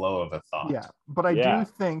to the flow of a thought. Yeah, but I do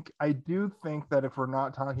think that if we're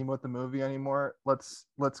not talking about the movie anymore, let's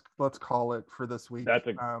call it for this week. That's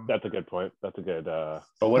a good point. That's a good.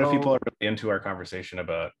 But what if people are really into our conversation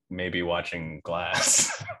about maybe watching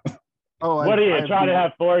Glass? What are you trying to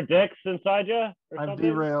have 4 dicks inside you? I've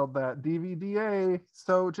derailed that DVDA.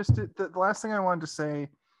 So just the last thing I wanted to say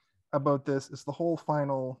about this is the whole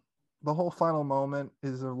final moment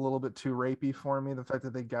is a little bit too rapey for me. The fact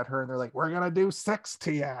that they get her and they're like, we're gonna do sex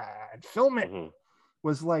to ya and film it,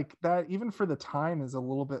 was like that. Even for the time is a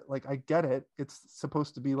little bit like, I get it, it's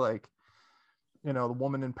supposed to be like, you know, the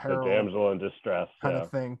woman in peril, the damsel in distress kind of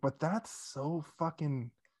thing, but that's so fucking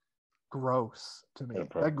gross to me.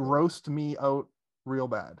 That grossed me out real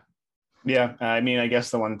bad. Yeah, I mean, I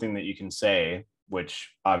guess the one thing that you can say,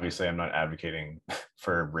 which obviously I'm not advocating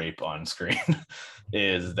for rape on screen,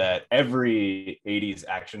 is that every 80s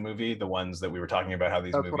action movie, the ones that we were talking about, how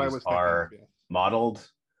these movies are modeled,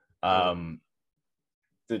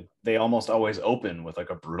 they almost always open with like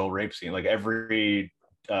a brutal rape scene. Like every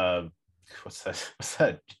what's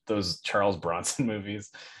that those Charles Bronson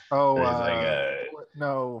movies?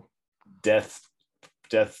 No, death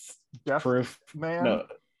proof man. No.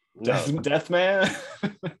 Death Man.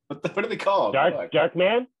 what are they called? Dark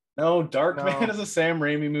Man. No, Dark Man is a Sam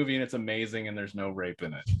Raimi movie and it's amazing and there's no rape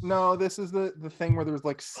in it. No, this is the thing where there's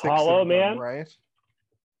like 6 Hollow of them, Man, right?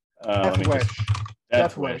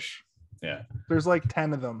 Death Wish. Yeah, there's like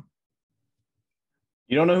 10 of them.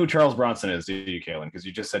 You don't know who Charles Bronson is, do you, Kaylin? Because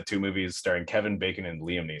you just said 2 movies starring Kevin Bacon and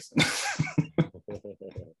Liam Neeson.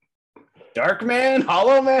 Dark Man,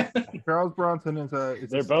 Hollow Man. Charles Bronson is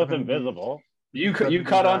they're both invisible. You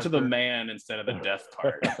caught on to the man instead of the death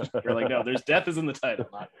part. You're like, no, there's death is in the title.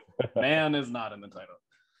 Man is not in the title.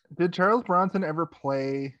 Did Charles Bronson ever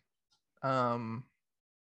play and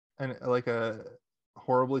like a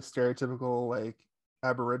horribly stereotypical like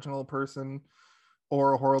Aboriginal person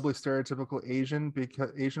or a horribly stereotypical Asian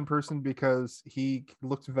person, because he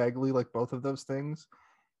looks vaguely like both of those things?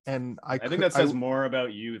 And I think that says more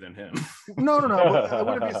about you than him. No. I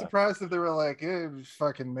wouldn't be surprised if they were like,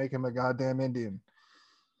 fucking make him a goddamn Indian.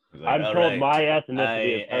 Like, I'm told right, my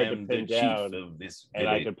ethnicity is hard to pin down, and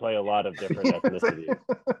I could play a lot of different ethnicities.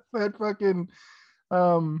 That fucking,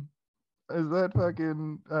 is that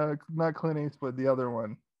fucking not Clint Eastwood, the other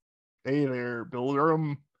one? Hey there, Bill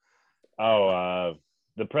Durham. Oh,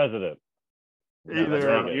 the president. Hey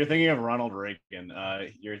there. You're thinking of Ronald Reagan.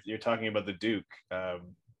 You're talking about the Duke.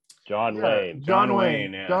 John Wayne. John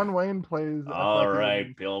Wayne. Yeah. John Wayne plays. All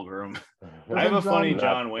right, Pilgrim. I have a funny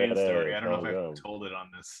John Wayne story. I don't know if I've told it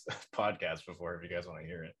on this podcast before. If you guys want to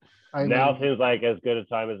hear it. Now seems like as good a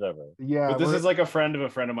time as ever. Yeah, but this is like a friend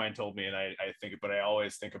of mine told me, and I think, but I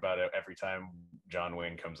always think about it every time John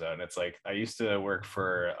Wayne comes out. And it's like, I used to work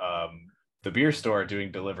for the beer store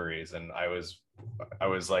doing deliveries, and I was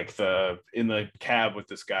like in the cab with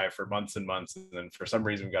this guy for months and months, and then for some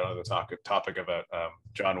reason we got on the topic about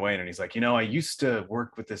John Wayne, and he's like, I used to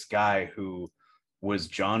work with this guy who was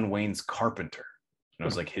John Wayne's carpenter. And I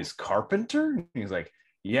was like, his carpenter? And he's like,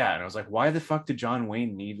 yeah. And I was like, why the fuck did John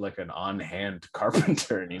Wayne need like an on-hand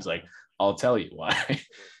carpenter? And he's like, I'll tell you why.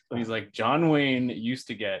 And he's like, John Wayne used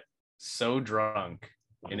to get so drunk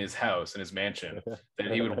in his house, in his mansion,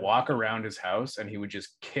 that he would walk around his house and he would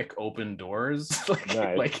just kick open doors.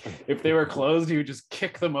 like if they were closed, he would just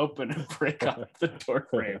kick them open and break off the door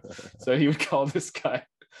frame. So he would call this guy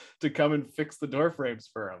to come and fix the door frames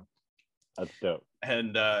for him. That's dope.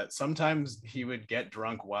 And sometimes he would get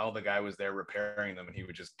drunk while the guy was there repairing them, and he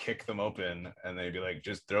would just kick them open, and they'd be like,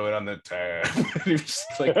 just throw it on the tab. He was just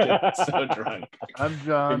like so drunk. I'm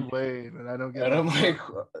John Wayne, and I don't get it. And I'm like,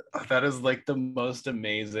 that is like the most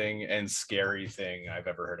amazing and scary thing I've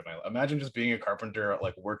ever heard in my life. Imagine just being a carpenter,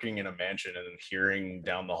 like working in a mansion, and then hearing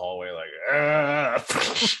down the hallway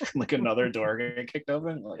like, like another door getting kicked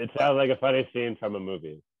open. Like, it sounds like a funny scene from a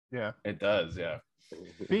movie. Yeah, it does. Yeah.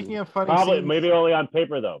 Speaking of funny scenes, maybe only on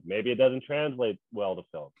paper though. Maybe it doesn't translate well to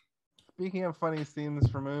film. Speaking of funny scenes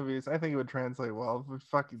for movies, I think it would translate well.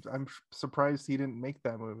 I'm surprised he didn't make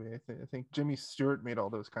that movie. I think Jimmy Stewart made all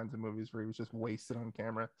those kinds of movies where he was just wasted on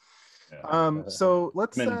camera. Yeah. So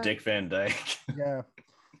let's Dick Van Dyke. Yeah.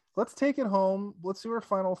 Let's take it home. Let's do our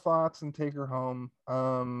final thoughts and take her home.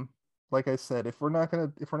 Like I said, if we're not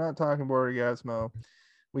talking about Orgazmo,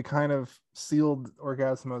 we kind of sealed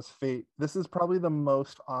Orgazmo's fate. This is probably the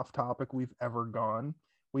most off topic we've ever gone.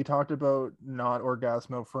 We talked about not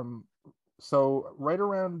Orgazmo from right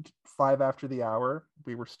around 5 after the hour.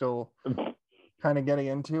 We were still kind of getting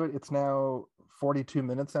into it. It's now 42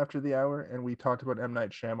 minutes after the hour, and we talked about M. Night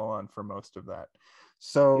Shyamalan for most of that.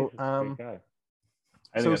 So I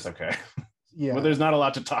think that's okay. Yeah. Well, there's not a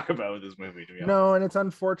lot to talk about with this movie, to be honest. No, and it's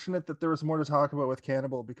unfortunate that there was more to talk about with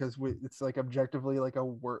Cannibal, because it's like objectively like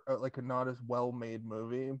a not as well made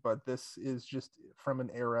movie, but this is just from an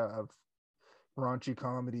era of raunchy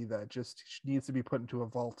comedy that just needs to be put into a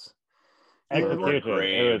vault. Execution.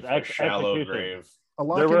 It was shallow execution. grave.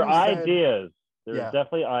 There were ideas. There's Yeah.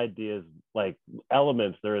 definitely ideas, like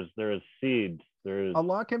elements. There is seeds. There's a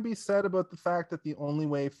lot can be said about the fact that the only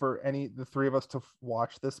way for the three of us to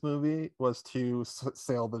watch this movie was to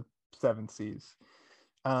sail the 7 seas.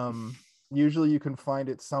 Usually you can find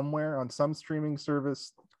it somewhere on some streaming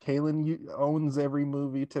service. Kaylin owns every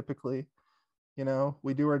movie typically. You know,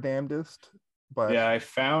 we do our damnedest. But yeah, I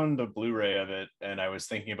found a Blu-ray of it, and I was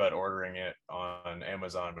thinking about ordering it on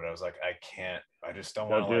Amazon, but I was like, I can't. I just don't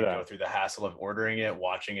want to go through the hassle of ordering it,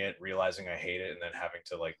 watching it, realizing I hate it, and then having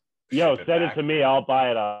to like. Send it to me. I'll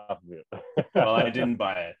buy it off of you. Well, I didn't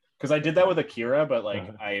buy it because I did that with Akira, but like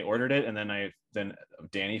I ordered it, and then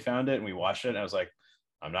Danny found it, and we watched it, and I was like,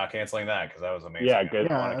 I'm not canceling that because that was amazing. Yeah, good.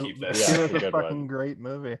 I want to keep this. Yeah, it was a fucking great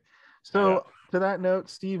movie. So to that note,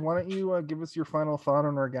 Steve, why don't you give us your final thought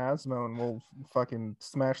on Orgazmo, and we'll fucking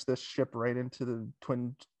smash this ship right into the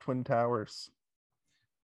twin towers.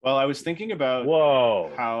 Well, I was thinking about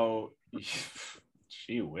how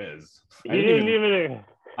gee whiz.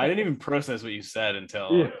 I didn't even process what you said until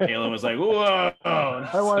Kaylin was like, "Whoa!"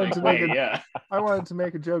 I wanted to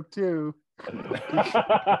make a joke too.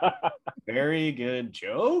 Very good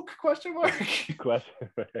joke? Question mark.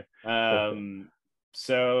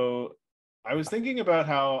 So I was thinking about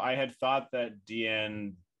how I had thought that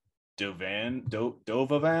Deanne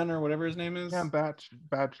Dovavan or whatever his name is. Yeah,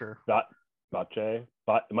 Batcher. Bache.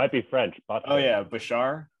 It might be French. Bache. Oh yeah,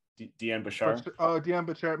 Bashar. Deanne Bashar. Deanne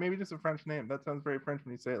Bashar. Maybe just a French name. That sounds very French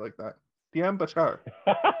when you say it like that. Deanne Bashar.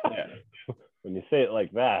 Yeah. When you say it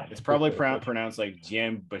like that, it's probably pronounced like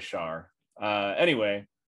Deanne Bashar. Anyway,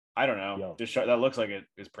 I don't know. Deshar, that looks like it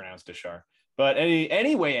is pronounced Deshar. But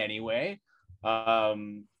anyway,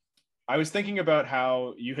 I was thinking about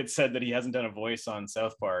how you had said that he hasn't done a voice on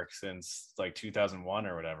South Park since like 2001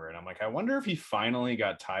 or whatever, and I'm like, I wonder if he finally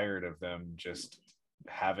got tired of them just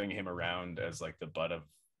having him around as like the butt of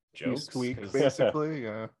jokes, basically.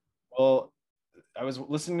 Yeah. Well, I was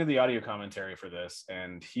listening to the audio commentary for this,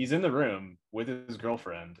 and he's in the room with his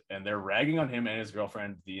girlfriend, and they're ragging on him and his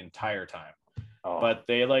girlfriend the entire time. But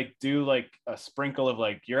they like do like a sprinkle of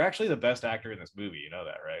like, you're actually the best actor in this movie, you know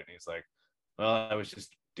that, right? And he's like, well, I was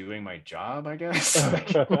just doing my job, I guess.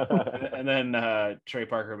 And then Trey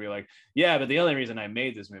Parker will be like, yeah, but the only reason I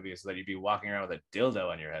made this movie is so that you'd be walking around with a dildo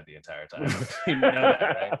on your head the entire time. You know that,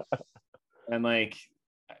 right? And like,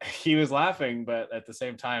 he was laughing, but at the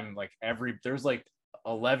same time, like there's like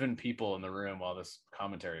 11 people in the room while this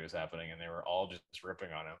commentary was happening, and they were all just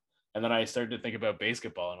ripping on him. And then I started to think about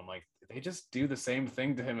basketball, and I'm like, they just do the same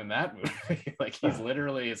thing to him in that movie. Like, he's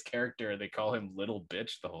literally his character. They call him little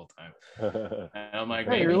bitch the whole time. And I'm like,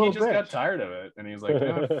 maybe he just got tired of it. And he's like,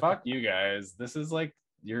 no, fuck you guys. This is like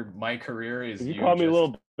my career is you call me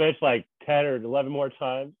little bitch like 10 or 11 more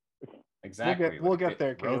times. Exactly. We'll get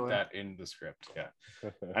there. Wrote that in the script. Yeah.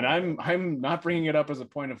 And I'm not bringing it up as a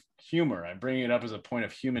point of humor. I'm bringing it up as a point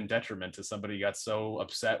of human detriment to somebody who got so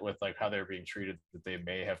upset with like how they're being treated that they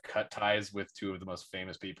may have cut ties with 2 of the most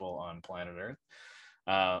famous people on planet Earth.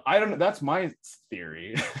 I don't know. That's my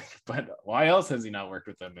theory. But why else has he not worked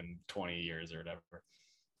with them in 20 years or whatever?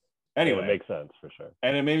 Anyway, it makes sense for sure.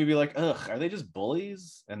 And it made me be like, ugh, are they just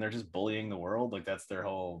bullies? And they're just bullying the world? Like, that's their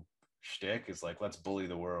whole shtick, is like, let's bully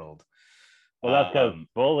the world. Well, that's because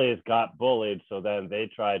bullies got bullied, so then they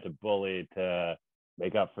tried to bully to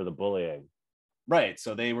make up for the bullying. Right.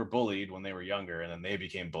 So they were bullied when they were younger, and then they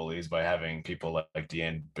became bullies by having people like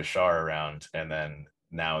Deanne Bashar around, and then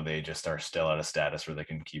now they just are still at a status where they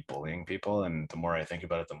can keep bullying people. And the more I think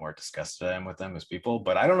about it, the more disgusted I am with them as people.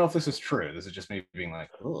 But I don't know if this is true. This is just me being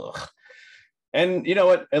like, ugh. And you know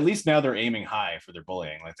what? At least now they're aiming high for their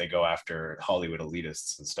bullying. Like, they go after Hollywood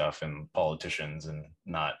elitists and stuff and politicians, and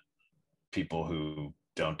not people who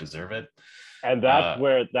don't deserve it. And that's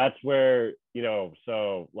where you know,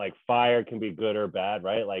 so like fire can be good or bad,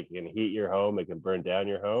 right? Like, it can heat your home, it can burn down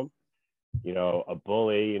your home. You know, a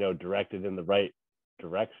bully, you know, directed in the right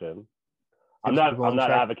direction. I'm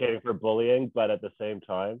not advocating for bullying, but at the same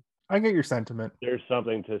time, I get your sentiment. There's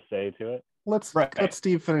something to say to it. Let's let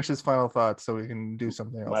Steve finish his final thoughts so we can do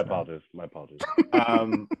something else. My apologies.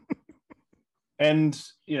 And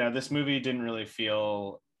this movie didn't really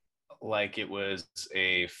feel like it was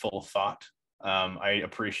a full thought. I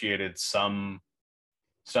appreciated some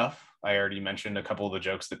stuff. I already mentioned a couple of the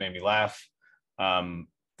jokes that made me laugh.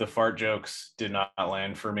 The fart jokes did not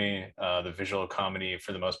land for me. The visual comedy,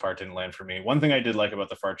 for the most part, didn't land for me. One thing I did like about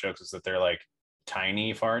the fart jokes is that they're like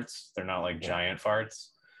tiny farts. They're not like giant farts.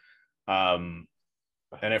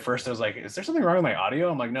 And at first I was like, is there something wrong with my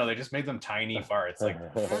audio? I'm like, no, they just made them tiny farts.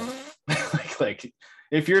 Like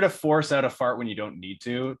if you're to force out a fart when you don't need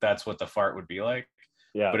to, that's what the fart would be like.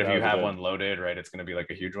 Yeah. But if you have one loaded, right, it's going to be like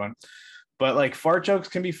a huge one. But like fart jokes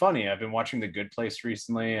can be funny. I've been watching The Good Place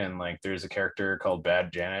recently, and like there's a character called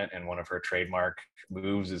Bad Janet, and one of her trademark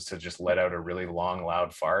moves is to just let out a really long,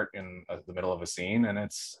 loud fart in the middle of a scene, and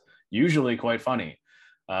it's usually quite funny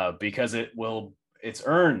because it's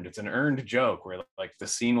earned. It's an earned joke where like the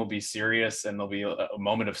scene will be serious and there'll be a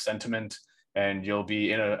moment of sentiment, and you'll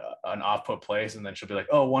be in an off-put place, and then she'll be like,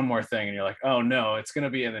 oh, one more thing, and you're like, oh no, it's gonna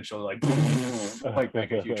be, and then she'll like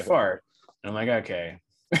make a huge fart, and I'm like, okay.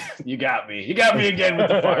 You got me again with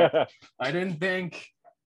the fart. I didn't think.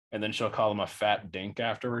 And then she'll call him a fat dink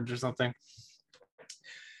afterwards or something.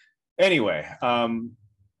 Anyway,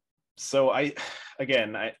 so as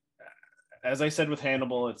I said with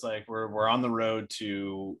Hannibal, it's like we're on the road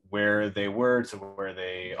to where they were to where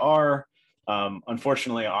they are.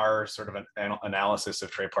 Unfortunately, our sort of an analysis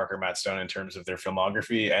of Trey Parker, Matt Stone in terms of their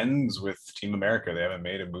filmography ends with Team America. They haven't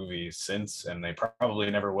made a movie since, and they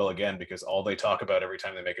probably never will again, because all they talk about every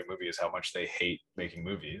time they make a movie is how much they hate making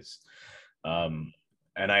movies. And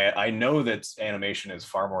I know that animation is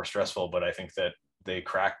far more stressful, but I think that they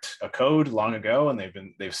cracked a code long ago, and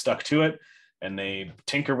they've stuck to it, and they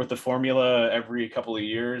tinker with the formula every couple of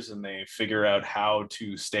years, and they figure out how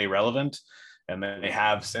to stay relevant. And then they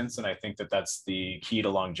have since, and I think that that's the key to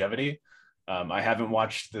longevity. I haven't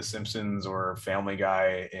watched The Simpsons or Family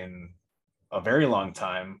Guy in a very long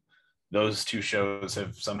time. Those two shows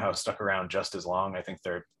have somehow stuck around just as long. I think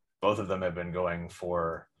both of them have been going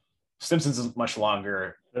for. Simpsons is much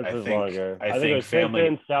longer. I think it was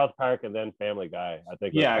Family, South Park, and then Family Guy. I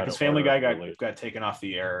think. Yeah, because Family Guy got taken off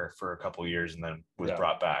the air for a couple of years and then was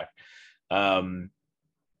brought back.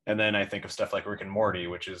 And then I think of stuff like Rick and Morty,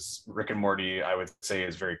 I would say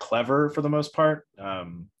is very clever for the most part.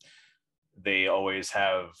 They always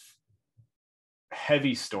have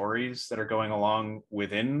heavy stories that are going along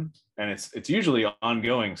within, and it's usually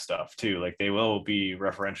ongoing stuff too. Like they will be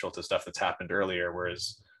referential to stuff that's happened earlier,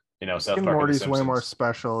 whereas South Park Morty's way more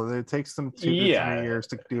special. It takes them 2 to 3 years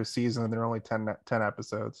to do a season, and they're only 10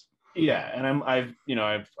 episodes. Yeah, and I've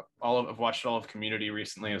watched all of Community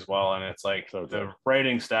recently as well, and it's like the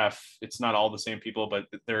writing staff, it's not all the same people, but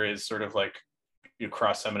there is sort of like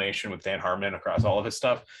cross-semination with Dan Harmon across all of his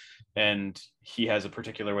stuff, and he has a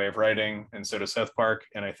particular way of writing, and so does South Park,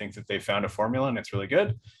 and I think that they found a formula, and it's really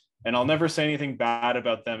good. And I'll never say anything bad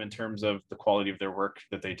about them in terms of the quality of their work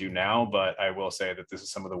that they do now, but I will say that this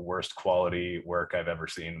is some of the worst quality work I've ever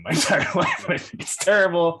seen in my entire life. I think it's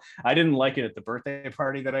terrible. I didn't like it at the birthday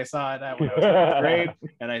party that I saw it at when I was in 8th grade,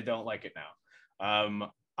 and I don't like it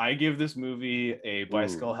now. I give this movie a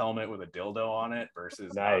bicycle helmet with a dildo on it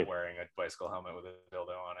versus not wearing a bicycle helmet with a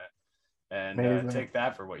dildo on it. And take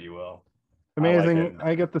that for what you will. Amazing.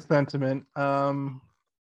 I get the sentiment.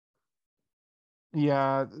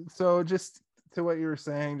 Yeah, so just to what you were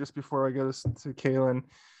saying just before I go to Kaylin,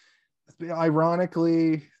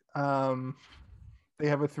 ironically, they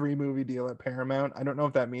have a 3-movie deal at Paramount. I don't know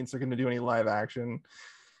if that means they're going to do any live action.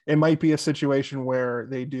 It might be a situation where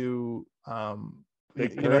they do. They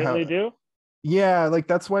currently do? Yeah, like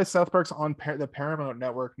that's why South Park's on the Paramount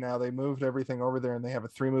network now. They moved everything over there, and they have a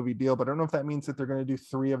 3-movie deal. But I don't know if that means that they're going to do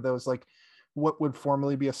 3 of those, like what would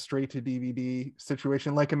formerly be a straight to DVD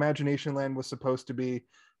situation, like Imagination Land was supposed to be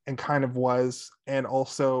and kind of was, and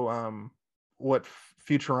also what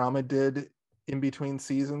Futurama did in between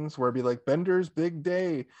seasons, where it'd be like Bender's Big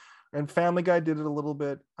Day, and Family Guy did it a little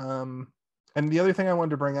bit. And the other thing I wanted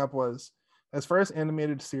to bring up was, as far as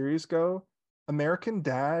animated series go, American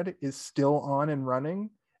Dad is still on and running,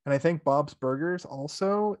 and I think Bob's Burgers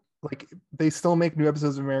also. Like they still make new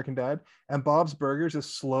episodes of American Dad, and Bob's Burgers is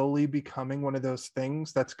slowly becoming one of those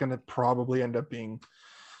things that's going to probably end up being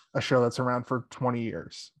a show that's around for 20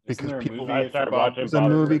 years, because people there's a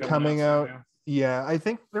movie coming out. Yeah, I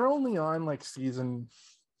think they're only on like season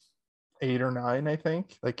 8 or 9. I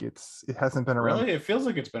think like it hasn't been around. Really, it feels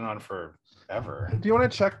like it's been on forever. Do you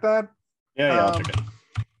want to check that? Yeah, I'll check it.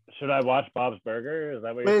 Should I watch Bob's Burger? Is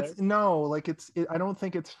that what you're saying? No, like I don't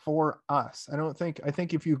think it's for us. I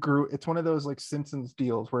think if you it's one of those like Simpsons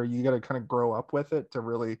deals where you got to kind of grow up with it to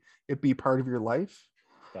really it be part of your life.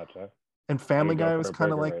 Gotcha. And There you Family go Guy for was a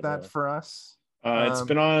kind of burger like right that there. for us. It's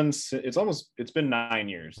been on. It's been 9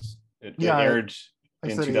 years. It aired I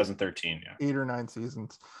in said 2013. Yeah. 8 or 9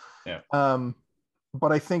 seasons. Yeah.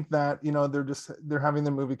 But I think that, they're having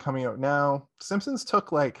the movie coming out now. Simpsons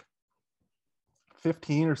took like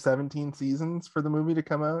 15 or 17 seasons for the movie to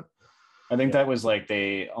come out. I think that was like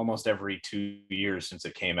they almost every 2 years since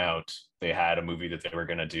it came out, they had a movie that they were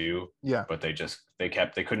going to do. Yeah. But they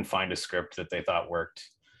couldn't find a script that they thought worked.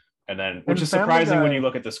 And then, And which is Family surprising when Guy- you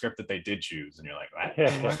look at the script that they did choose and you're like, what?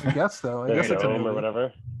 I guess though. I The guess it's a Dome or movie.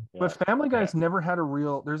 whatever. But Family Guy's never had a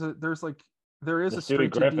real. There is The a Stewie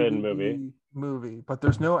straight to Griffin DVD movie, but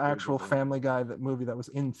there's no actual Family Guy movie that was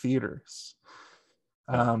in theaters,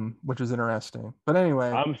 which is interesting. But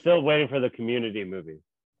anyway, I'm still waiting for the Community movie.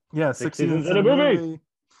 yeah, 6 seasons in a movie.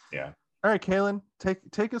 Yeah. All right, Kaylin,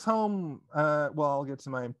 take us home. Well, I'll get to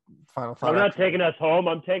my final thought. I'm not taking us home.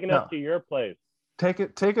 I'm taking us to your place. Take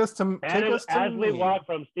us to. As we walk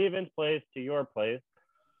from Steven's place to your place,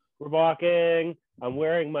 we're walking. I'm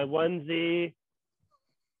wearing my onesie.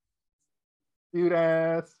 Dude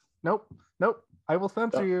ass. Nope. I will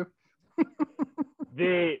censor you.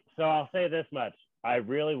 So I'll say this much. I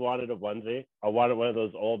really wanted a onesie. I wanted one of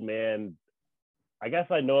those old man. I guess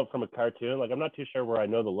I know it from a cartoon. Like, I'm not too sure where I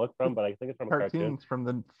know the look from, but I think it's from a cartoon. From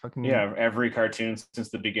the fucking every cartoon since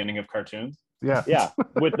the beginning of cartoons. Yeah.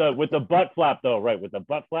 with the butt flap though, right? With the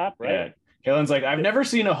butt flap, right? Yeah. Kalen's like, I've never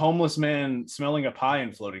seen a homeless man smelling a pie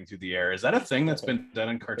and floating through the air. Is that a thing that's been done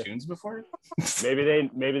in cartoons before? maybe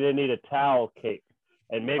they need a towel cape,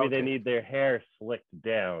 and maybe they need their hair slicked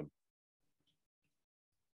down.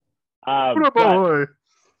 Boy.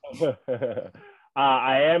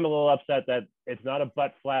 I am a little upset that it's not a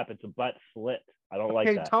butt flap; it's a butt slit. I don't like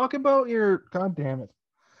that. Hey, talk about your. God damn it!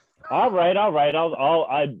 All right.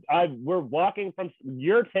 We're walking from.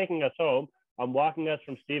 You're taking us home. I'm walking us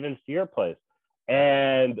from Stevens to your place,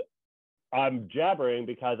 and I'm jabbering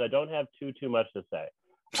because I don't have too much to say.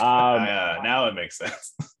 Now it makes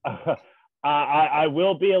sense. I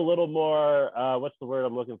will be a little more. What's the word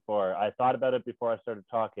I'm looking for? I thought about it before I started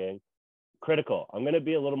talking. Critical. I'm going to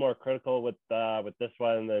be a little more critical with this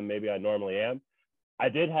one than maybe I normally am. I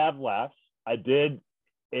did have laughs.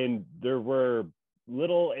 There were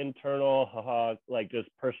little internal, like just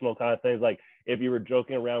personal kind of things. Like if you were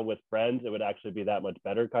joking around with friends, it would actually be that much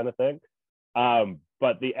better kind of thing.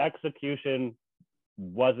 But the execution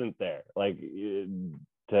wasn't there. Like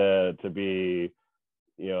to be,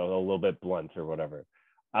 a little bit blunt or whatever.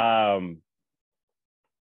 I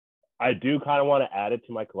do kind of want to add it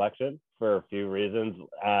to my collection for a few reasons.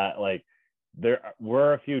 Like there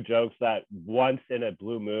were a few jokes that once in a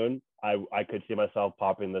blue moon, I could see myself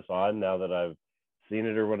popping this on now that I've seen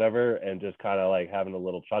it or whatever, and just kind of like having a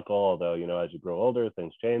little chuckle, although, as you grow older,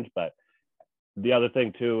 things change. But the other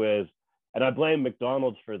thing too is, and I blame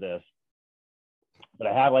McDonald's for this, but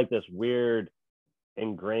I have like this weird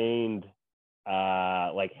ingrained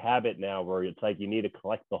like habit now where it's like you need to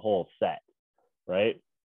collect the whole set, right?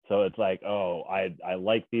 So it's like, oh, I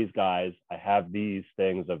like these guys. I have these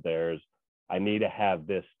things of theirs. I need to have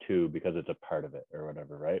this too because it's a part of it or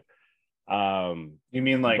whatever, right? You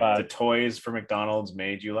mean like the toys for McDonald's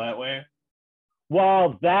made you that way?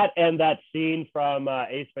 Well, that and that scene from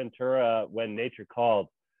Ace Ventura, When Nature Called,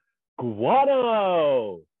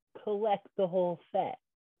 Guano, collect the whole set.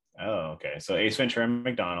 Oh, okay. So Ace Ventura and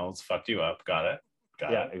McDonald's fucked you up. Got it.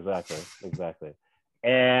 Yeah, exactly.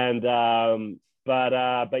 And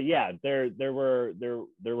but yeah, there were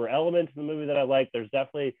elements in the movie that I liked. There's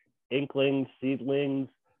definitely inklings, seedlings,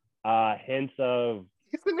 hints of.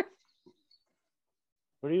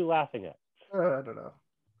 What are you laughing at? I don't know.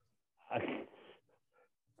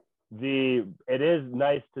 It is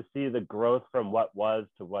nice to see the growth from what was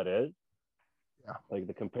to what is. Yeah. Like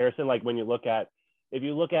the comparison, like when you look at,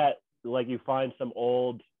 like you find some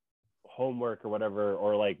old homework or whatever,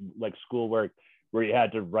 or like schoolwork where you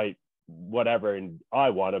had to write whatever, and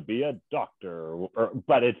I want to be a doctor,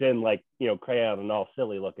 but it's in like, crayon and all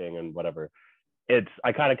silly looking and whatever.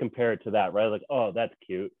 I kind of compare it to that, right? Like, oh, that's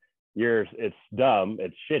cute. It's dumb,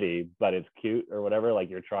 it's shitty, but it's cute or whatever. Like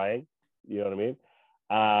you're trying, you know what I mean?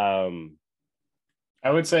 I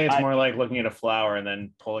would say it's more like looking at a flower and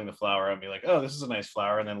then pulling the flower out and be like, oh, this is a nice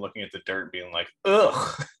flower, and then looking at the dirt and being like,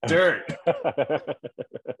 ugh, dirt.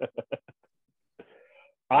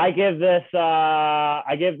 I give this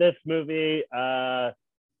movie a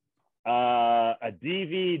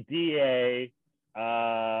DVDA.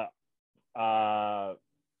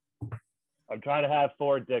 I'm trying to have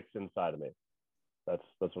 4 dicks inside of me. That's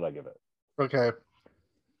what I give it. Okay.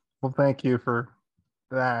 Well, thank you for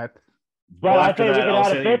that. But I after think we that, could I'll add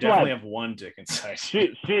say a that you fifth definitely one. have one dick inside.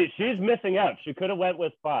 She's missing out. She could have went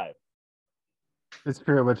with 5. It's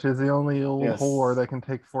true, but she's the only old Yes. whore that can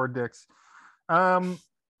take 4 dicks.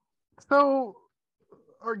 So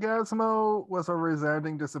Orgazmo was a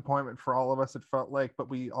resounding disappointment for all of us, it felt like, but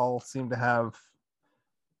we all seem to have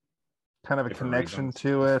kind of a Different connection reasons.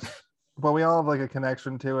 to it. But we all have like a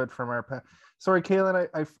connection to it from our past. Sorry, Kaylin,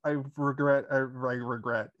 I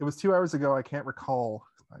regret. It was 2 hours ago. I can't recall.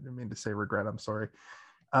 I didn't mean to say regret. I'm sorry.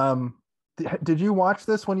 Did you watch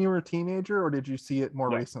this when you were a teenager, or did you see it more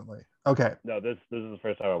recently? Okay. No, this is the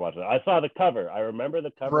first time I watched it. I saw the cover. I remember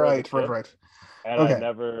the cover. Right. And Okay. I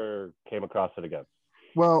never came across it again.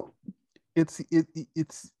 Well, it's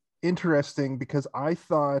interesting because I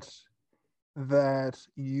thought that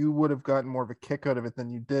you would have gotten more of a kick out of it than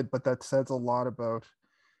you did, but that says a lot about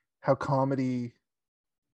how comedy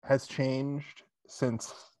has changed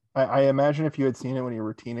since. I imagine if you had seen it when you were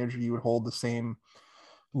a teenager, you would hold the same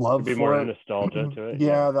love It'd be for more it. nostalgia to it.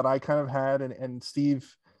 Yeah, that I kind of had, and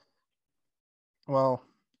Steve. Well,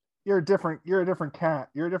 you're a different cat.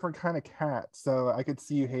 You're a different kind of cat. So I could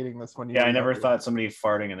see you hating this one. Yeah, I never thought somebody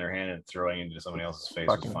farting in their hand and throwing it into somebody else's face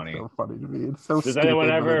was funny. So funny to me. It's so Does stupid.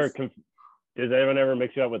 anyone ever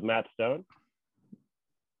mix you up with Matt Stone?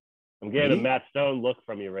 I'm getting a Matt Stone look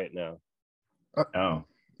from you right now.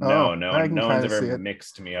 No one's ever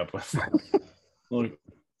mixed me up with. Like,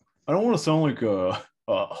 I don't want to sound like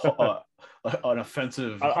an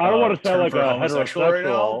offensive. I don't want to sound like a homosexual right now,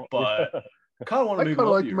 heterosexual, but I kind of want to make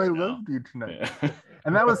love to you right now. Tonight. Yeah.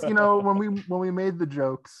 And that was, when we made the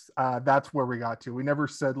jokes, that's where we got to. We never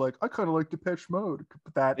said like, I kind of like Depeche Mode.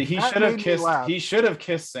 He should have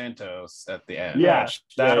kissed Santos at the end. Yeah,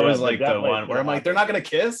 that was like the one where I'm like, they're not gonna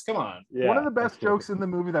kiss. Come on. Yeah, one of the best jokes in the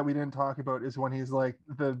movie that we didn't talk about is when he's like,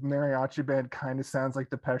 the mariachi band kind of sounds like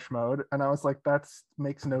Depeche Mode, and I was like, that's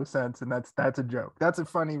makes no sense, and that's a joke. That's a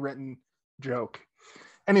funny written joke.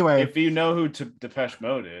 Anyway, if you know who Depeche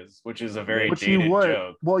Mode is, which is a very dated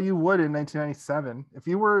joke. Well, you would in 1997. If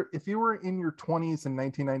you were in your 20s in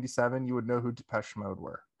 1997, you would know who Depeche Mode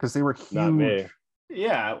were because they were huge. Not me.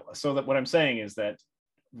 Yeah. So that what I'm saying is that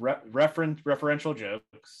referential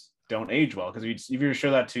jokes don't age well because if you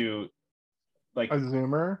show that to like a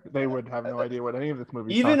Zoomer, they would have no idea what any of this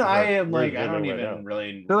movie. Even I am like, I don't even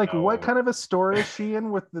really. They're like, what kind of a store is she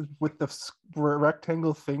in with the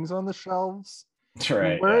rectangle things on the shelves?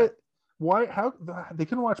 Right. Why? How they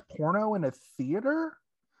can watch porno in a theater?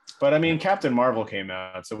 But I mean, Captain Marvel came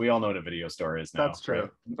out, so we all know what a video store is now. That's true.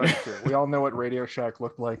 That's true. We all know what Radio Shack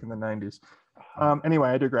looked like in the 90s. Anyway,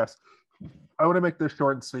 I digress. I want to make this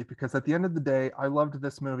short and sweet because at the end of the day, I loved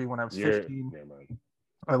this movie when I was 15.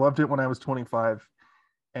 I loved it when I was 25.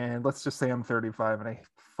 And let's just say I'm 35 and I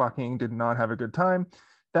fucking did not have a good time.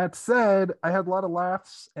 That said, I had a lot of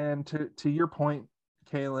laughs. And to your point,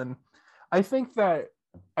 Kaylin, I think that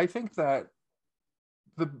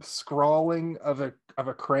the scrawling of a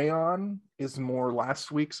crayon is more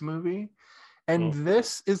last week's movie, and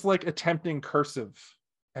this is like attempting cursive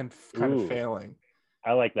and kind of failing.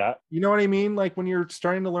 I like that. You know what I mean? Like when you're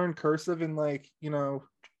starting to learn cursive in like,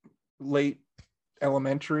 late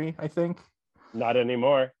elementary, I think. Not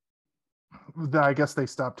anymore. I guess they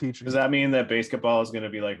stopped teaching. Does that mean that basketball is going to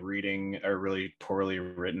be like reading a really poorly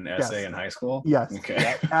written essay in high school? Yes.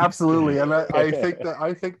 Okay. Absolutely. And I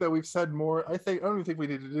think that we've said more. I don't even think we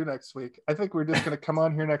need to do next week. I think we're just going to come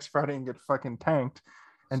on here next Friday and get fucking tanked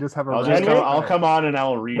and just have a. I'll come on and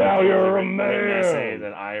I'll read an essay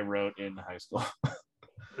that I wrote in high school.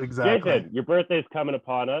 Exactly. Jason, your birthday's coming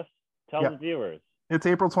upon us. Tell the viewers. It's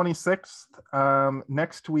April 26th.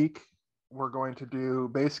 Next week we're going to do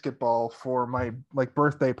basketball for my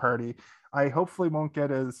birthday party. I hopefully won't get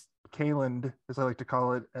as Kaylin, as I like to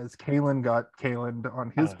call it, as Kaylin got Kaylin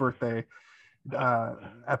on his birthday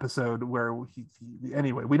episode where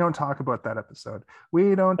anyway, we don't talk about that episode.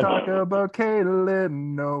 We don't talk about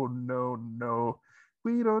Kaylin. No.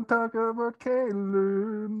 We don't talk about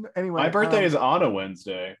Kaylin. Anyway, my birthday is on a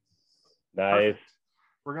Wednesday. Nice.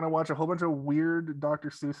 We're gonna watch a whole bunch of weird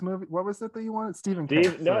Dr. Seuss movie. What was it that you wanted?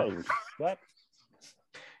 Steve? No. What?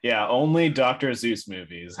 Yeah, only Dr. Seuss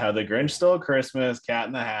movies. How the Grinch Stole Christmas, Cat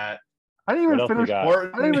in the Hat. I didn't even finish.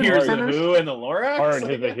 Here's the Who and the Lorax.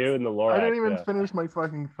 Here's the Who and the Lorax. I didn't even finish my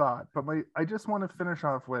fucking thought, but I just want to finish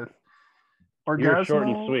off with Orgazmo. You're short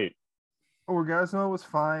and sweet. Orgazmo was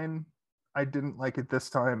fine. I didn't like it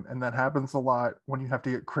this time, and that happens a lot when you have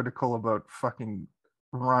to get critical about fucking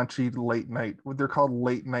raunchy late night. They're called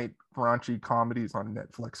late night raunchy comedies on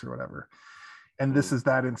Netflix or whatever. And this is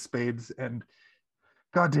that in spades. And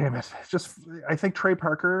God damn it. I think Trey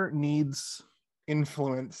Parker needs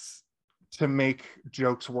influence to make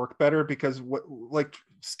jokes work better, because what, like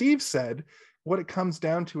Steve said, what it comes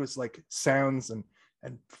down to is like sounds and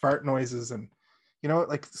fart noises and, you know,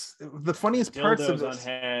 like the funniest parts of this,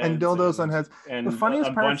 and dildos on heads. and The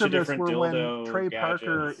funniest a parts bunch of of this different were when dildo Trey gadgets.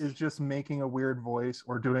 Parker is just making a weird voice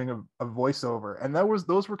or doing a voiceover, and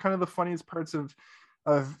those were kind of the funniest parts of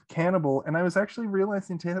Cannibal. And I was actually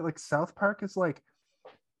realizing today that like South Park is like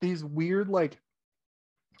these weird like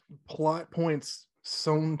plot points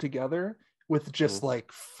sewn together with just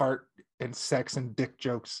like fart and sex and dick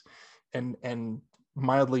jokes and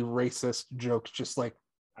mildly racist jokes, just like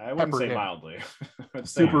I wouldn't say mildly.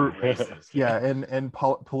 Super racist. Yeah, and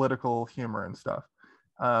political humor and stuff.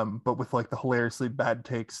 But with like the hilariously bad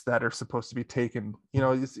takes that are supposed to be taken, you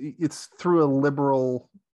know, it's through a liberal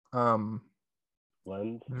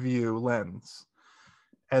lens.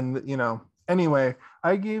 And you know, anyway,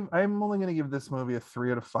 I'm only gonna give this movie a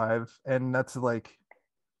 3 out of 5, and that's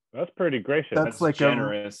pretty gracious. That's like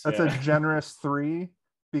generous. A generous 3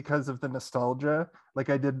 because of the nostalgia, like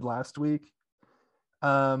I did last week.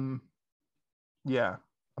 Yeah,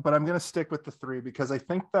 but I'm gonna stick with the 3 because I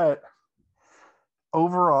think that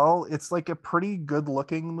overall it's like a pretty good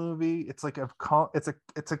looking movie. It's like it's a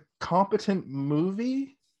competent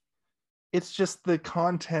movie. It's just the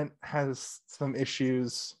content has some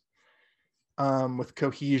issues with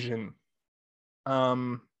cohesion.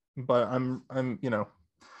 But I'm you know,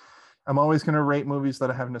 I'm always going to rate movies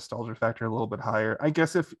that have nostalgia factor a little bit higher. I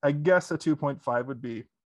guess a 2.5 would be,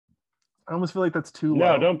 I almost feel like that's too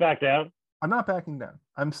low. No, don't back down. I'm not backing down.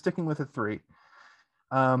 I'm sticking with a 3.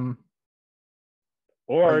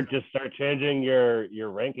 Or just start changing your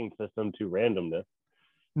ranking system to randomness.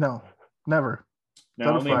 No, never.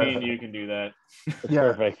 No, only me and you can do that.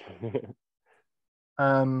 Yeah. Perfect.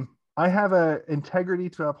 I have a integrity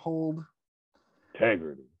to uphold.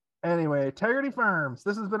 Integrity. Anyway, Integrity Farms.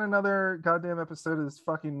 This has been another goddamn episode of this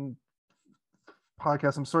fucking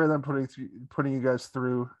podcast. I'm sorry that I'm putting you guys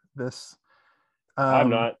through this. I'm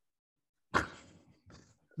not.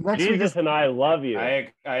 Jesus and I love you.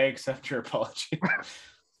 I accept your apology.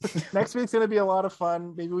 Next week's gonna be a lot of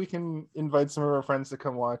fun. Maybe we can invite some of our friends to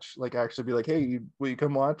come watch. Like actually be like, hey, will you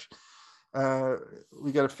come watch?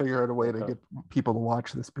 We got to figure out a way to get people to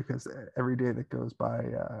watch this, because every day that goes by,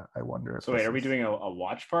 I wonder. So wait, are we doing a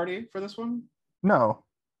watch party for this one? No.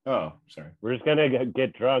 Oh, sorry. We're just gonna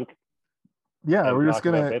get drunk. Yeah, we're just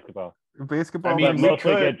gonna basketball. I mean, we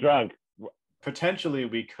could get drunk. Potentially,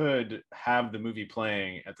 we could have the movie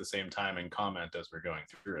playing at the same time and comment as we're going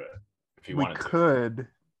through it, if you wanted to. We could.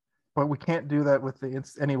 But we can't do that with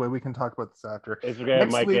anyway. We can talk about this after. Instagram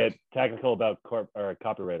might get technical about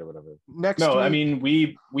copyright or whatever. Week, I mean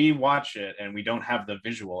we watch it and we don't have the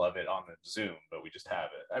visual of it on the Zoom, but we just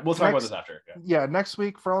have it. We'll talk about this after. Yeah, next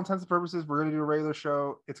week, for all intents and purposes, we're gonna do a regular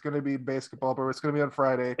show. It's gonna be basketball, but it's gonna be on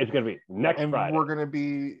Friday. It's gonna be next Friday.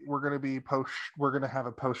 We're gonna have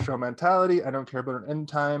a post-show mentality. I don't care about an end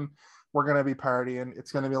time. We're gonna be partying.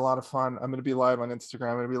 It's gonna be a lot of fun. I'm gonna be live on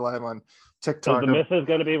Instagram. I'm gonna be live on TikTok. So the missus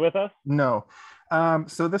going to be with us? No.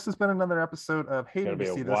 So this has been another episode of Hey, Did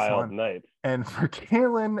You See This One? Night. And for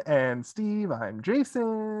Kaylin and Steve, I'm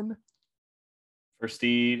Jason. For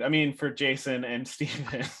Jason and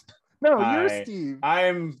Steven. No, you're Steve.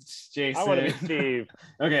 I'm Jason. I want to be Steve.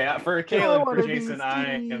 Okay, for Kaylin, for Jason,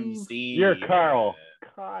 I am Steve. You're Carl.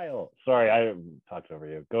 Kyle. Sorry, I talked over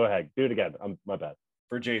you. Go ahead. Do it again. My bad.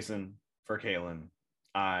 For Jason, for Kaylin,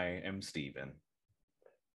 I am Steven.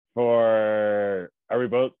 Are we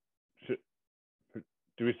both? Do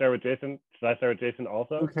we start with Jason? Should I start with Jason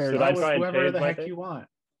also? Okay. Should I try and whoever the heck you want?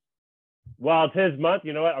 Well, it's his month.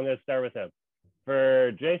 You know what? I'm going to start with him.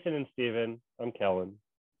 For Jason and Steven, I'm Kellen.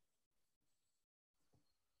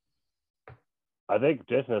 I think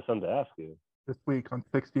Jason has something to ask you. This week on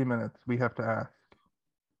 60 Minutes, we have to ask,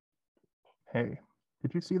 hey,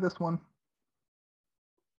 did you see this one?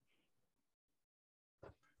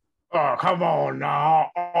 Oh, come on now.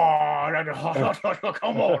 Oh,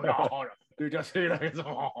 come on now. You just see that. Is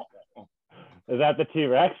that the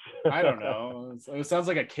T-Rex? I don't know. It sounds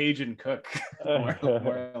like a Cajun cook.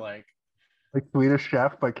 more like Swedish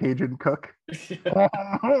Chef by Cajun Cook.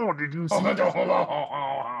 Oh, did you see this one?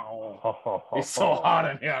 It's so hot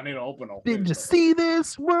in here. I need to open a window. Did you see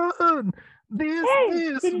this one? Did you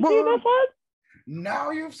see this one? Now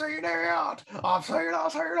you've seen it. I've seen it.